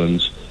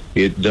Netherlands,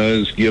 it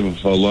does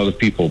give a lot of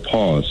people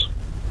pause.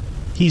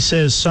 He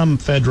says some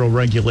federal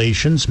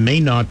regulations may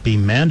not be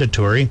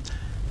mandatory,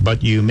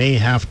 but you may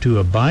have to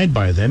abide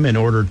by them in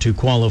order to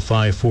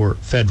qualify for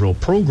federal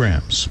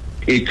programs.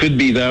 It could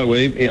be that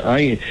way.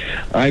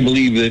 I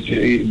believe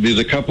that there's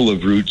a couple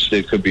of routes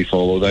that could be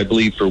followed. I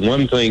believe, for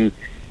one thing,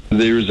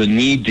 there's a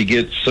need to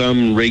get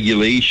some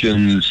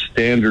regulations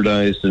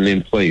standardized and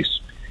in place.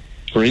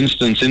 For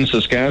instance, in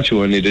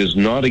Saskatchewan, it is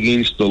not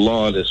against the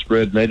law to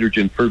spread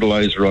nitrogen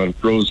fertilizer on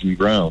frozen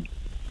ground.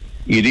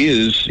 It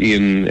is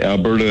in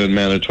Alberta and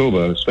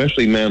Manitoba,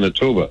 especially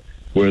Manitoba,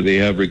 where they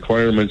have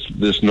requirements that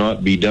this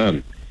not be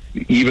done.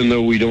 Even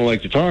though we don't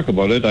like to talk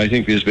about it, I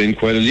think there's been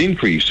quite an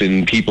increase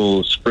in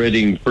people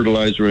spreading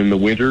fertilizer in the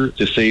winter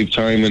to save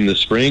time in the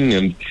spring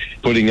and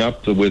putting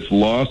up with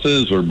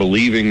losses or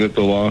believing that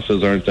the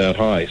losses aren't that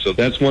high. So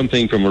that's one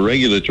thing from a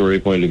regulatory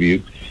point of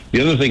view.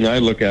 The other thing I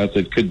look at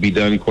that could be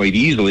done quite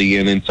easily,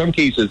 and in some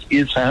cases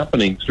is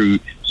happening through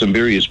some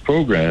various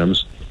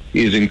programs,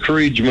 is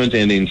encouragement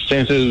and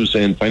incentives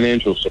and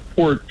financial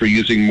support for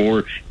using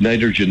more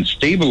nitrogen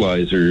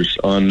stabilizers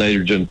on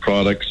nitrogen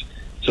products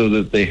so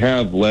that they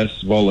have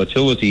less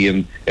volatility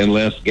and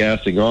less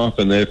gassing off,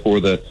 and therefore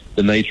the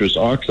nitrous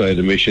oxide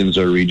emissions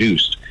are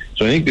reduced.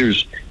 So I think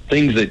there's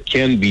things that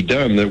can be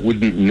done that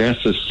wouldn't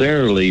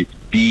necessarily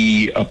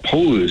be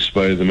opposed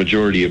by the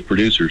majority of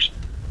producers.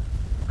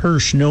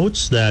 Hirsch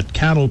notes that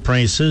cattle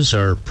prices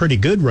are pretty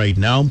good right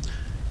now,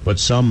 but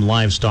some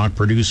livestock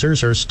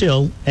producers are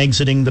still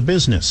exiting the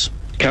business.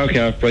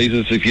 Cow-calf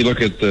prices, if you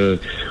look at the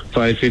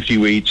 550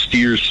 weight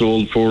steers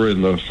sold for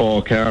in the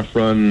fall calf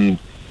run,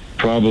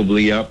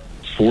 probably up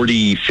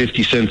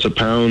 40-50 cents a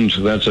pound.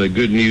 That's a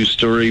good news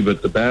story,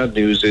 but the bad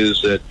news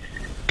is that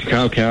the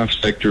cow-calf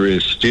sector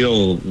is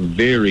still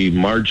very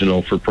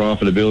marginal for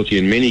profitability,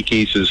 in many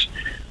cases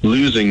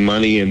losing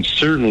money and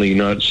certainly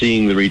not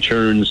seeing the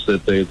returns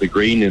that the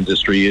grain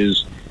industry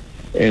is.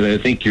 And I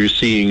think you're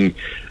seeing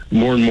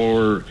more and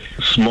more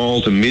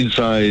small to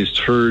mid-sized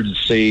herds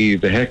say,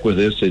 the heck with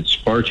this, it's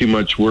far too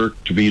much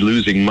work to be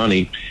losing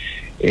money.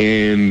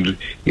 And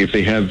if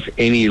they have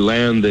any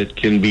land that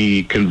can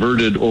be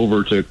converted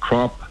over to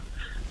crop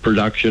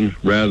production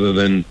rather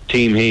than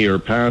tame hay or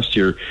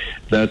pasture,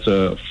 that's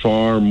a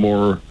far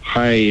more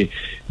high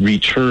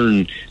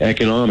return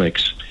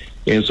economics.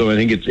 And so I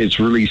think it's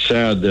really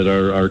sad that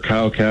our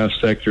cow-calf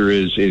sector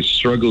is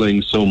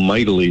struggling so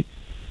mightily,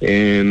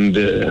 and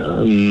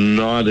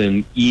not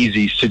an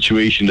easy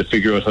situation to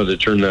figure out how to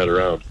turn that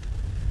around.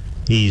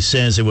 He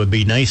says it would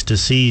be nice to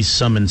see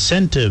some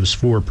incentives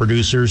for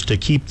producers to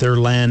keep their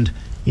land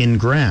in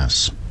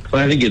grass.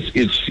 I think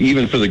it's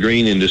even for the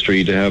grain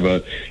industry to have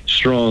a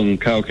strong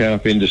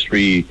cow-calf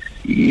industry.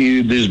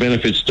 There's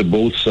benefits to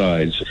both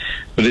sides,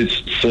 but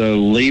it's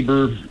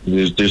labor.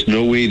 There's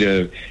no way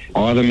to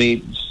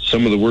automate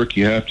some of the work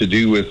you have to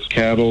do with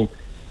cattle,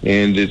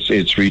 and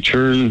its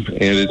return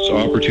and its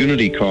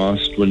opportunity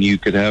cost when you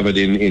could have it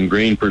in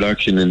grain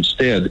production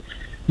instead.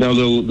 Now,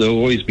 there'll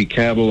always be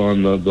cattle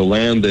on the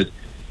land that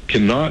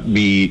cannot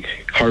be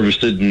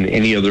harvested in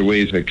any other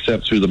ways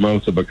except through the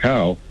mouth of a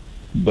cow,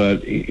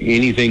 but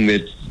anything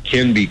that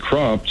can be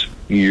cropped,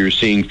 you're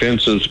seeing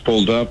fences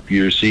pulled up,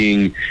 you're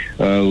seeing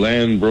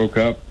land broke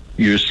up,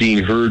 you're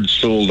seeing herds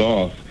sold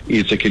off.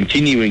 It's a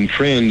continuing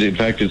trend. In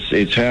fact,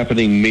 it's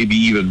happening maybe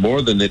even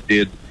more than it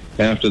did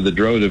after the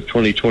drought of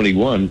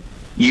 2021.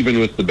 Even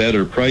with the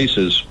better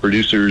prices,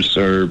 producers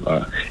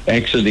are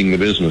exiting the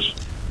business.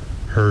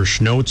 Hirsch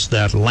notes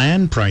that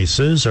land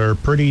prices are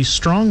pretty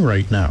strong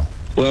right now.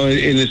 Well,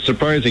 and it's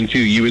surprising, too.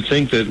 You would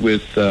think that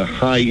with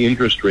high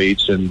interest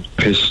rates and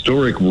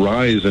historic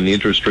rise in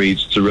interest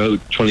rates throughout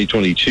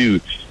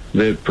 2022,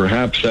 that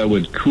perhaps that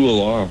would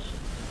cool off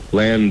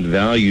land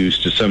values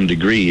to some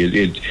degree.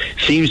 It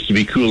seems to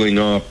be cooling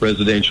off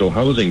residential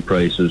housing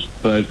prices,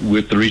 but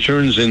with the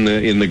returns in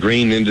the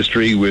grain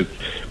industry, with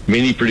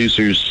many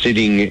producers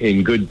sitting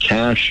in good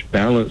cash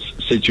balance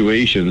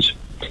situations,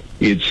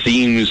 it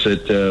seems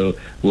that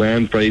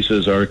land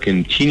prices are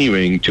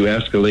continuing to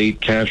escalate,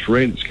 cash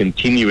rents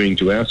continuing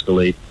to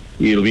escalate.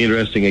 It'll be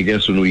interesting, I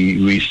guess, when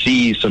we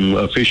see some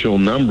official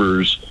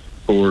numbers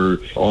for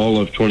all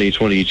of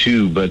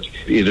 2022, but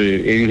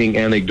anything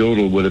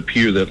anecdotal would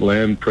appear that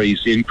land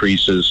price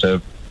increases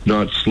have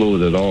not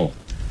slowed at all.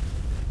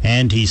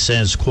 And he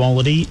says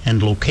quality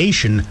and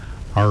location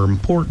are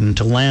important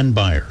to land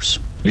buyers.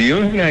 The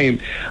only thing I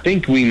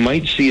think we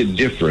might see a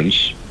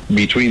difference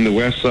between the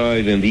west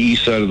side and the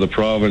east side of the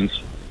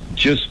province,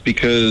 just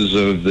because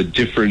of the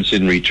difference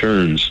in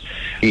returns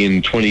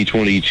in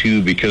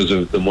 2022 because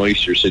of the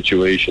moisture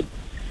situation.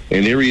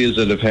 And areas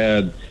that have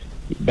had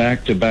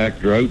back-to-back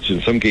droughts,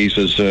 in some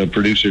cases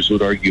producers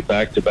would argue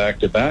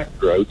back-to-back-to-back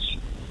droughts,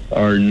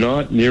 are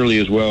not nearly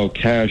as well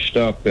cashed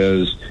up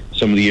as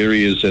some of the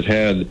areas that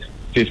had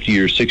 50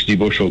 or 60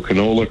 bushel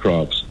canola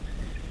crops.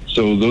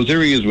 So those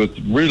areas with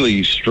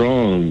really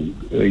strong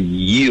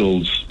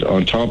yields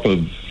on top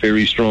of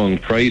very strong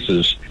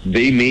prices,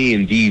 they may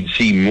indeed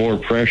see more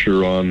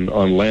pressure on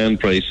land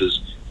prices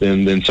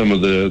than some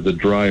of the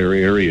drier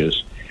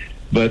areas.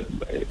 But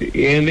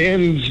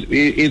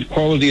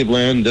quality of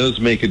land does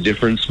make a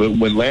difference. But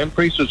when land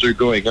prices are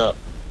going up,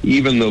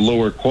 even the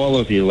lower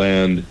quality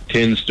land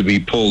tends to be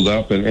pulled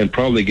up and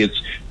probably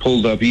gets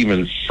pulled up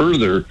even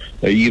further,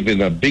 even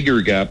a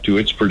bigger gap to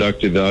its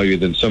productive value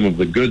than some of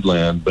the good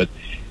land. But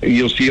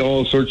you'll see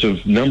all sorts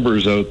of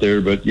numbers out there.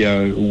 But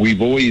yeah,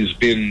 we've always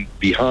been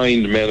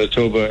behind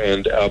Manitoba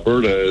and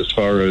Alberta as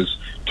far as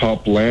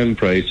top land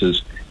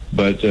prices.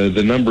 But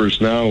the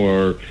numbers now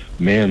are,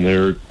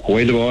 they're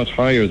quite a lot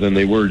higher than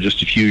they were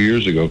just a few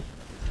years ago.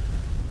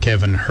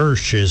 Kevin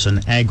Hirsch is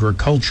an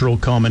agricultural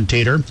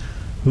commentator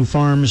who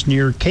farms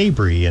near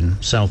Cabri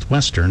in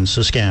southwestern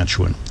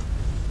Saskatchewan.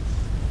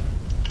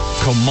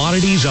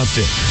 Commodities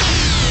Update.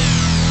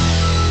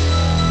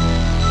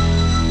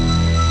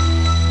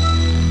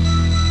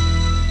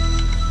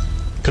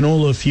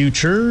 Canola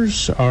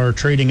futures are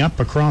trading up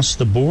across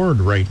the board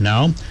right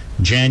now.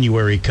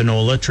 January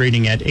canola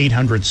trading at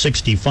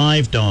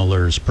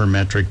 $865 per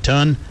metric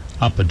ton,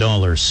 up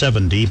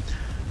 $1.70.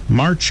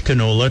 March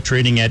canola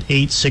trading at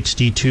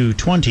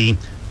 $862.20,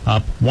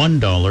 up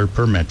 $1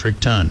 per metric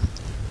ton.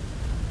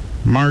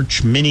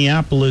 March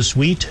Minneapolis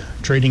wheat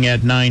trading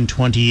at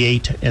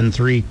 $928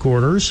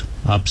 3/4,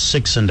 up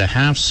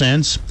 6.5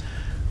 cents.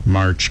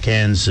 March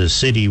Kansas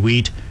City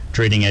wheat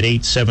trading at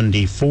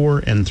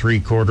 $874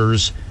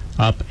 3/4,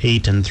 up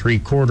 8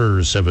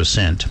 3/4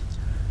 cents.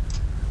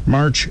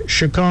 March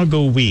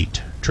Chicago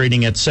wheat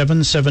trading at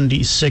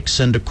 $776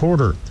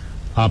 1/4,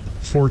 up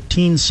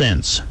 14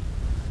 cents.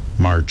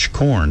 March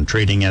corn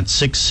trading at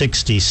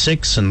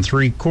 $666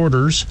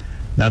 3/4,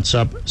 that's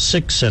up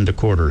 6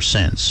 1/4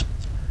 cents.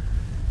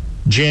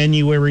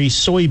 January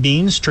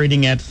soybeans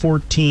trading at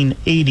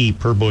 $14.80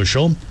 per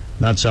bushel,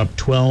 that's up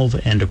 12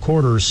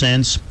 1/4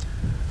 cents.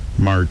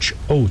 March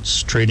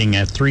oats trading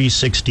at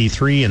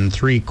 $363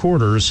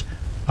 3/4,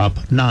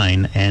 up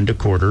 9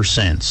 1/4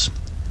 cents.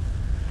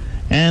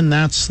 And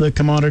that's the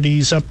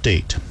commodities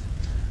update.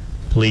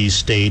 Please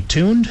stay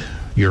tuned.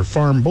 Your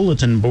Farm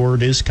Bulletin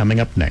Board is coming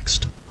up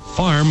next.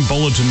 Farm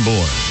Bulletin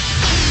Board.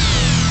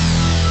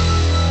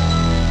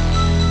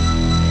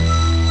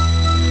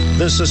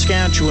 The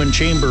Saskatchewan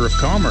Chamber of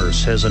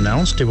Commerce has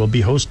announced it will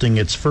be hosting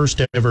its first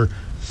ever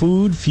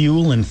Food,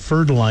 Fuel, and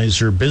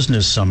Fertilizer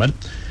Business Summit.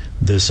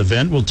 This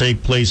event will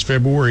take place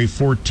February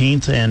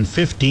 14th and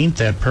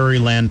 15th at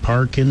Prairieland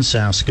Park in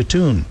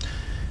Saskatoon.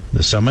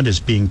 The summit is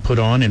being put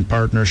on in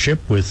partnership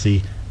with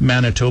the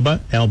Manitoba,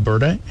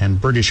 Alberta, and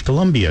British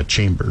Columbia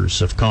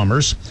Chambers of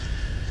Commerce.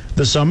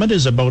 The summit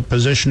is about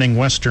positioning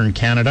Western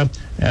Canada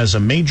as a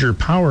major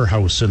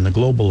powerhouse in the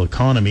global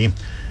economy,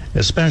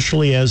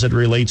 especially as it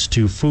relates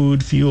to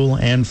food, fuel,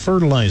 and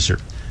fertilizer.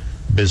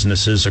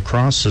 Businesses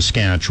across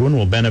Saskatchewan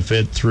will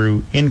benefit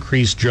through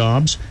increased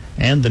jobs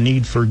and the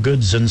need for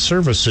goods and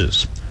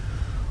services.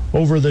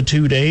 Over the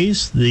 2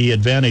 days, the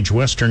advantage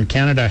Western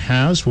Canada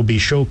has will be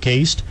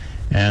showcased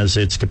as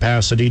its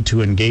capacity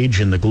to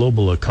engage in the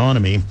global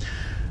economy.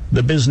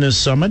 The Business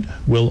Summit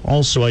will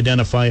also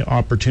identify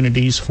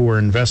opportunities for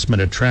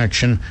investment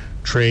attraction,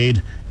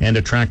 trade, and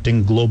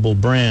attracting global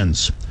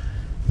brands.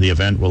 The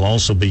event will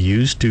also be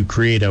used to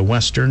create a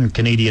Western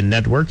Canadian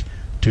network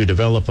to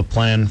develop a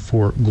plan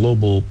for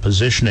global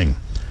positioning.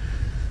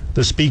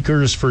 The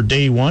speakers for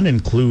Day 1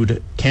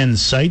 include Ken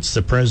Seitz,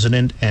 the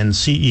President and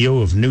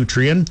CEO of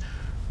Nutrien,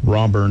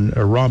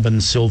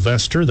 Robin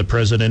Sylvester, the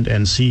President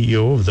and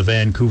CEO of the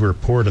Vancouver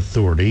Port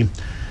Authority,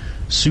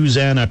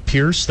 Susanna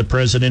Pierce, the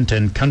President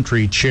and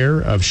Country Chair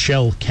of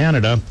Shell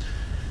Canada,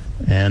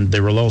 and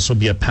there will also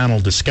be a panel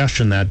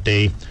discussion that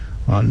day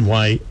on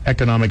why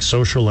economic,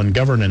 social, and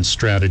governance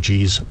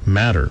strategies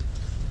matter.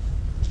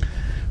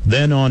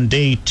 Then on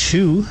day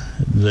 2,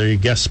 the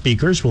guest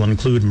speakers will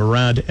include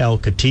Murad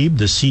Al-Khatib,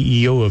 the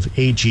CEO of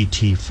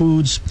AGT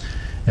Foods,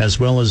 as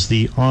well as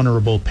the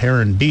Honorable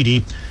Perrin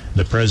Beatty,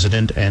 the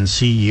President and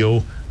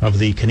CEO of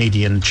the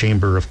Canadian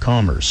Chamber of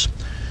Commerce.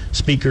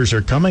 Speakers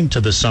are coming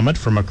to the summit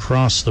from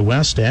across the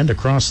West and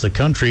across the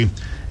country,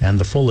 and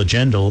the full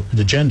agenda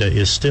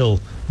is still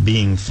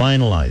being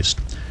finalized.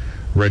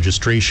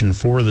 Registration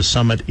for the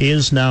summit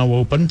is now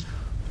open.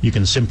 You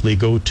can simply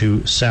go to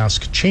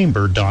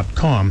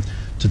saskchamber.com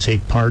to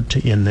take part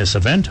in this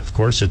event. Of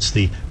course, it's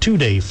the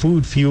 2-day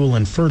Food, Fuel,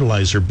 and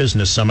Fertilizer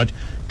Business Summit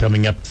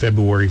coming up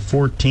February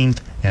 14th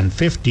and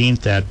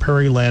 15th at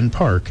Prairieland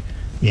Park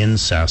in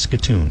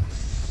Saskatoon.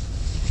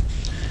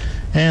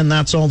 And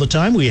that's all the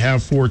time we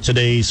have for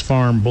today's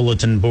Farm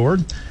Bulletin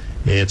Board.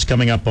 It's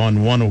coming up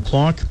on 1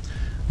 o'clock.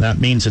 That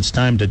means it's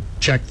time to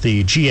check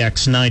the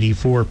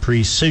GX94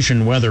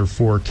 precision weather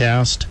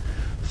forecast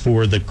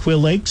for the Quill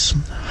Lakes,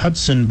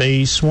 Hudson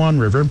Bay, Swan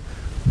River,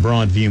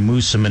 Broadview,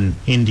 Moosomin,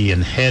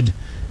 Indian Head,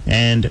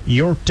 and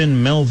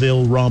Yorkton,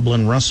 Melville,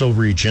 Roblin, Russell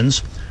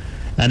regions.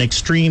 An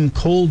extreme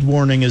cold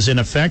warning is in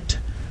effect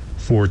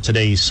for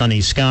today's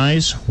sunny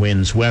skies.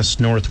 Winds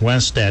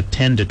west-northwest at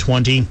 10 to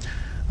 20,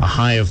 a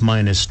high of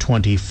minus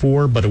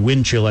 24, but a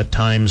wind chill at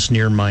times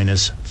near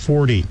minus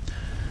 40.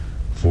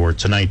 For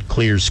tonight,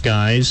 clear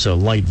skies, a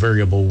light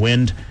variable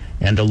wind,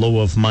 and a low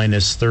of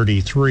minus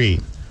 33.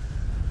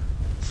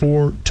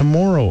 For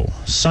tomorrow,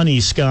 sunny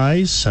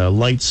skies, a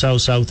light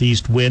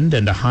south-southeast wind,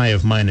 and a high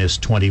of minus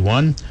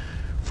 21.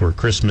 For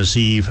Christmas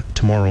Eve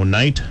tomorrow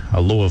night,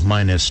 a low of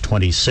minus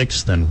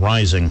 26, then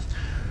rising.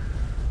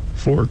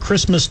 For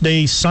Christmas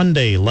Day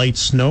Sunday, light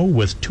snow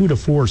with 2 to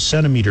 4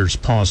 centimeters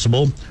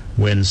possible,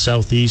 wind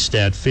southeast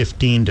at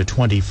 15 to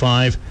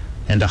 25,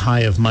 and a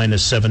high of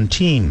minus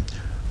 17.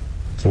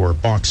 For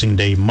Boxing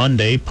Day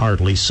Monday,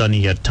 partly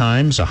sunny at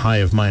times, a high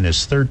of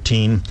minus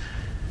 13.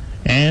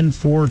 And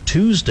for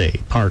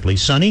Tuesday, partly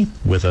sunny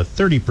with a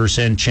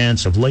 30%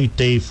 chance of late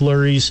day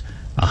flurries,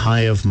 a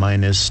high of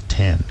minus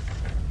 10.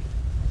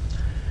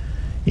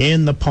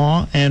 In the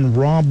Paw and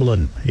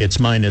Roblin,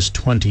 it's minus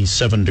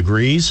 27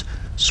 degrees.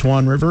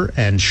 Swan River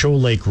and Shoal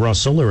Lake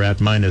Russell are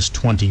at minus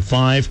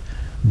 25.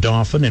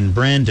 Dauphin and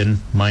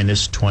Brandon,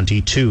 minus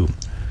 22.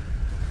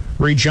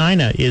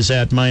 Regina is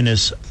at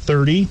minus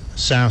 30.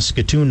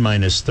 Saskatoon,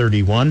 minus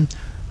 31.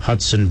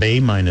 Hudson Bay,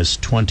 minus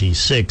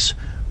 26.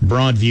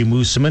 Broadview,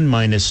 Moosomin,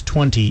 minus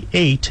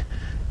 28.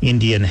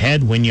 Indian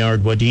Head,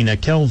 Wynyard, Wadena,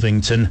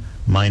 Kelvington,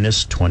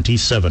 minus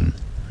 27.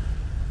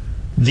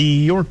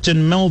 The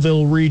Yorkton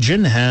Melville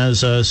region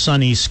has a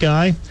sunny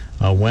sky,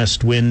 a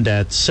west wind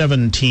at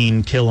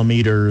 17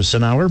 kilometers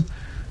an hour.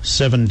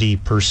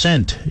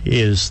 70%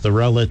 is the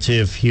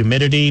relative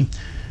humidity.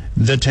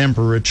 The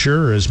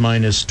temperature is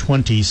minus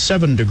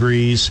 27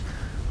 degrees.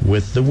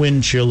 With the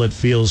wind chill, it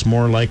feels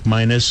more like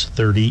minus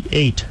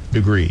 38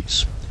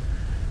 degrees.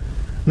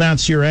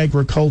 That's your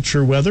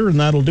agriculture weather, and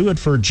that'll do it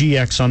for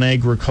GX on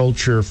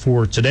Agriculture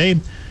for today.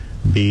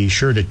 Be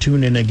sure to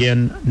tune in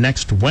again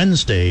next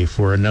Wednesday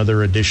for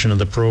another edition of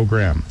the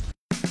program.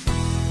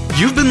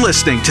 You've been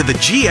listening to the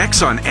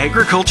GX on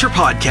Agriculture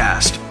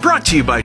podcast, brought to you by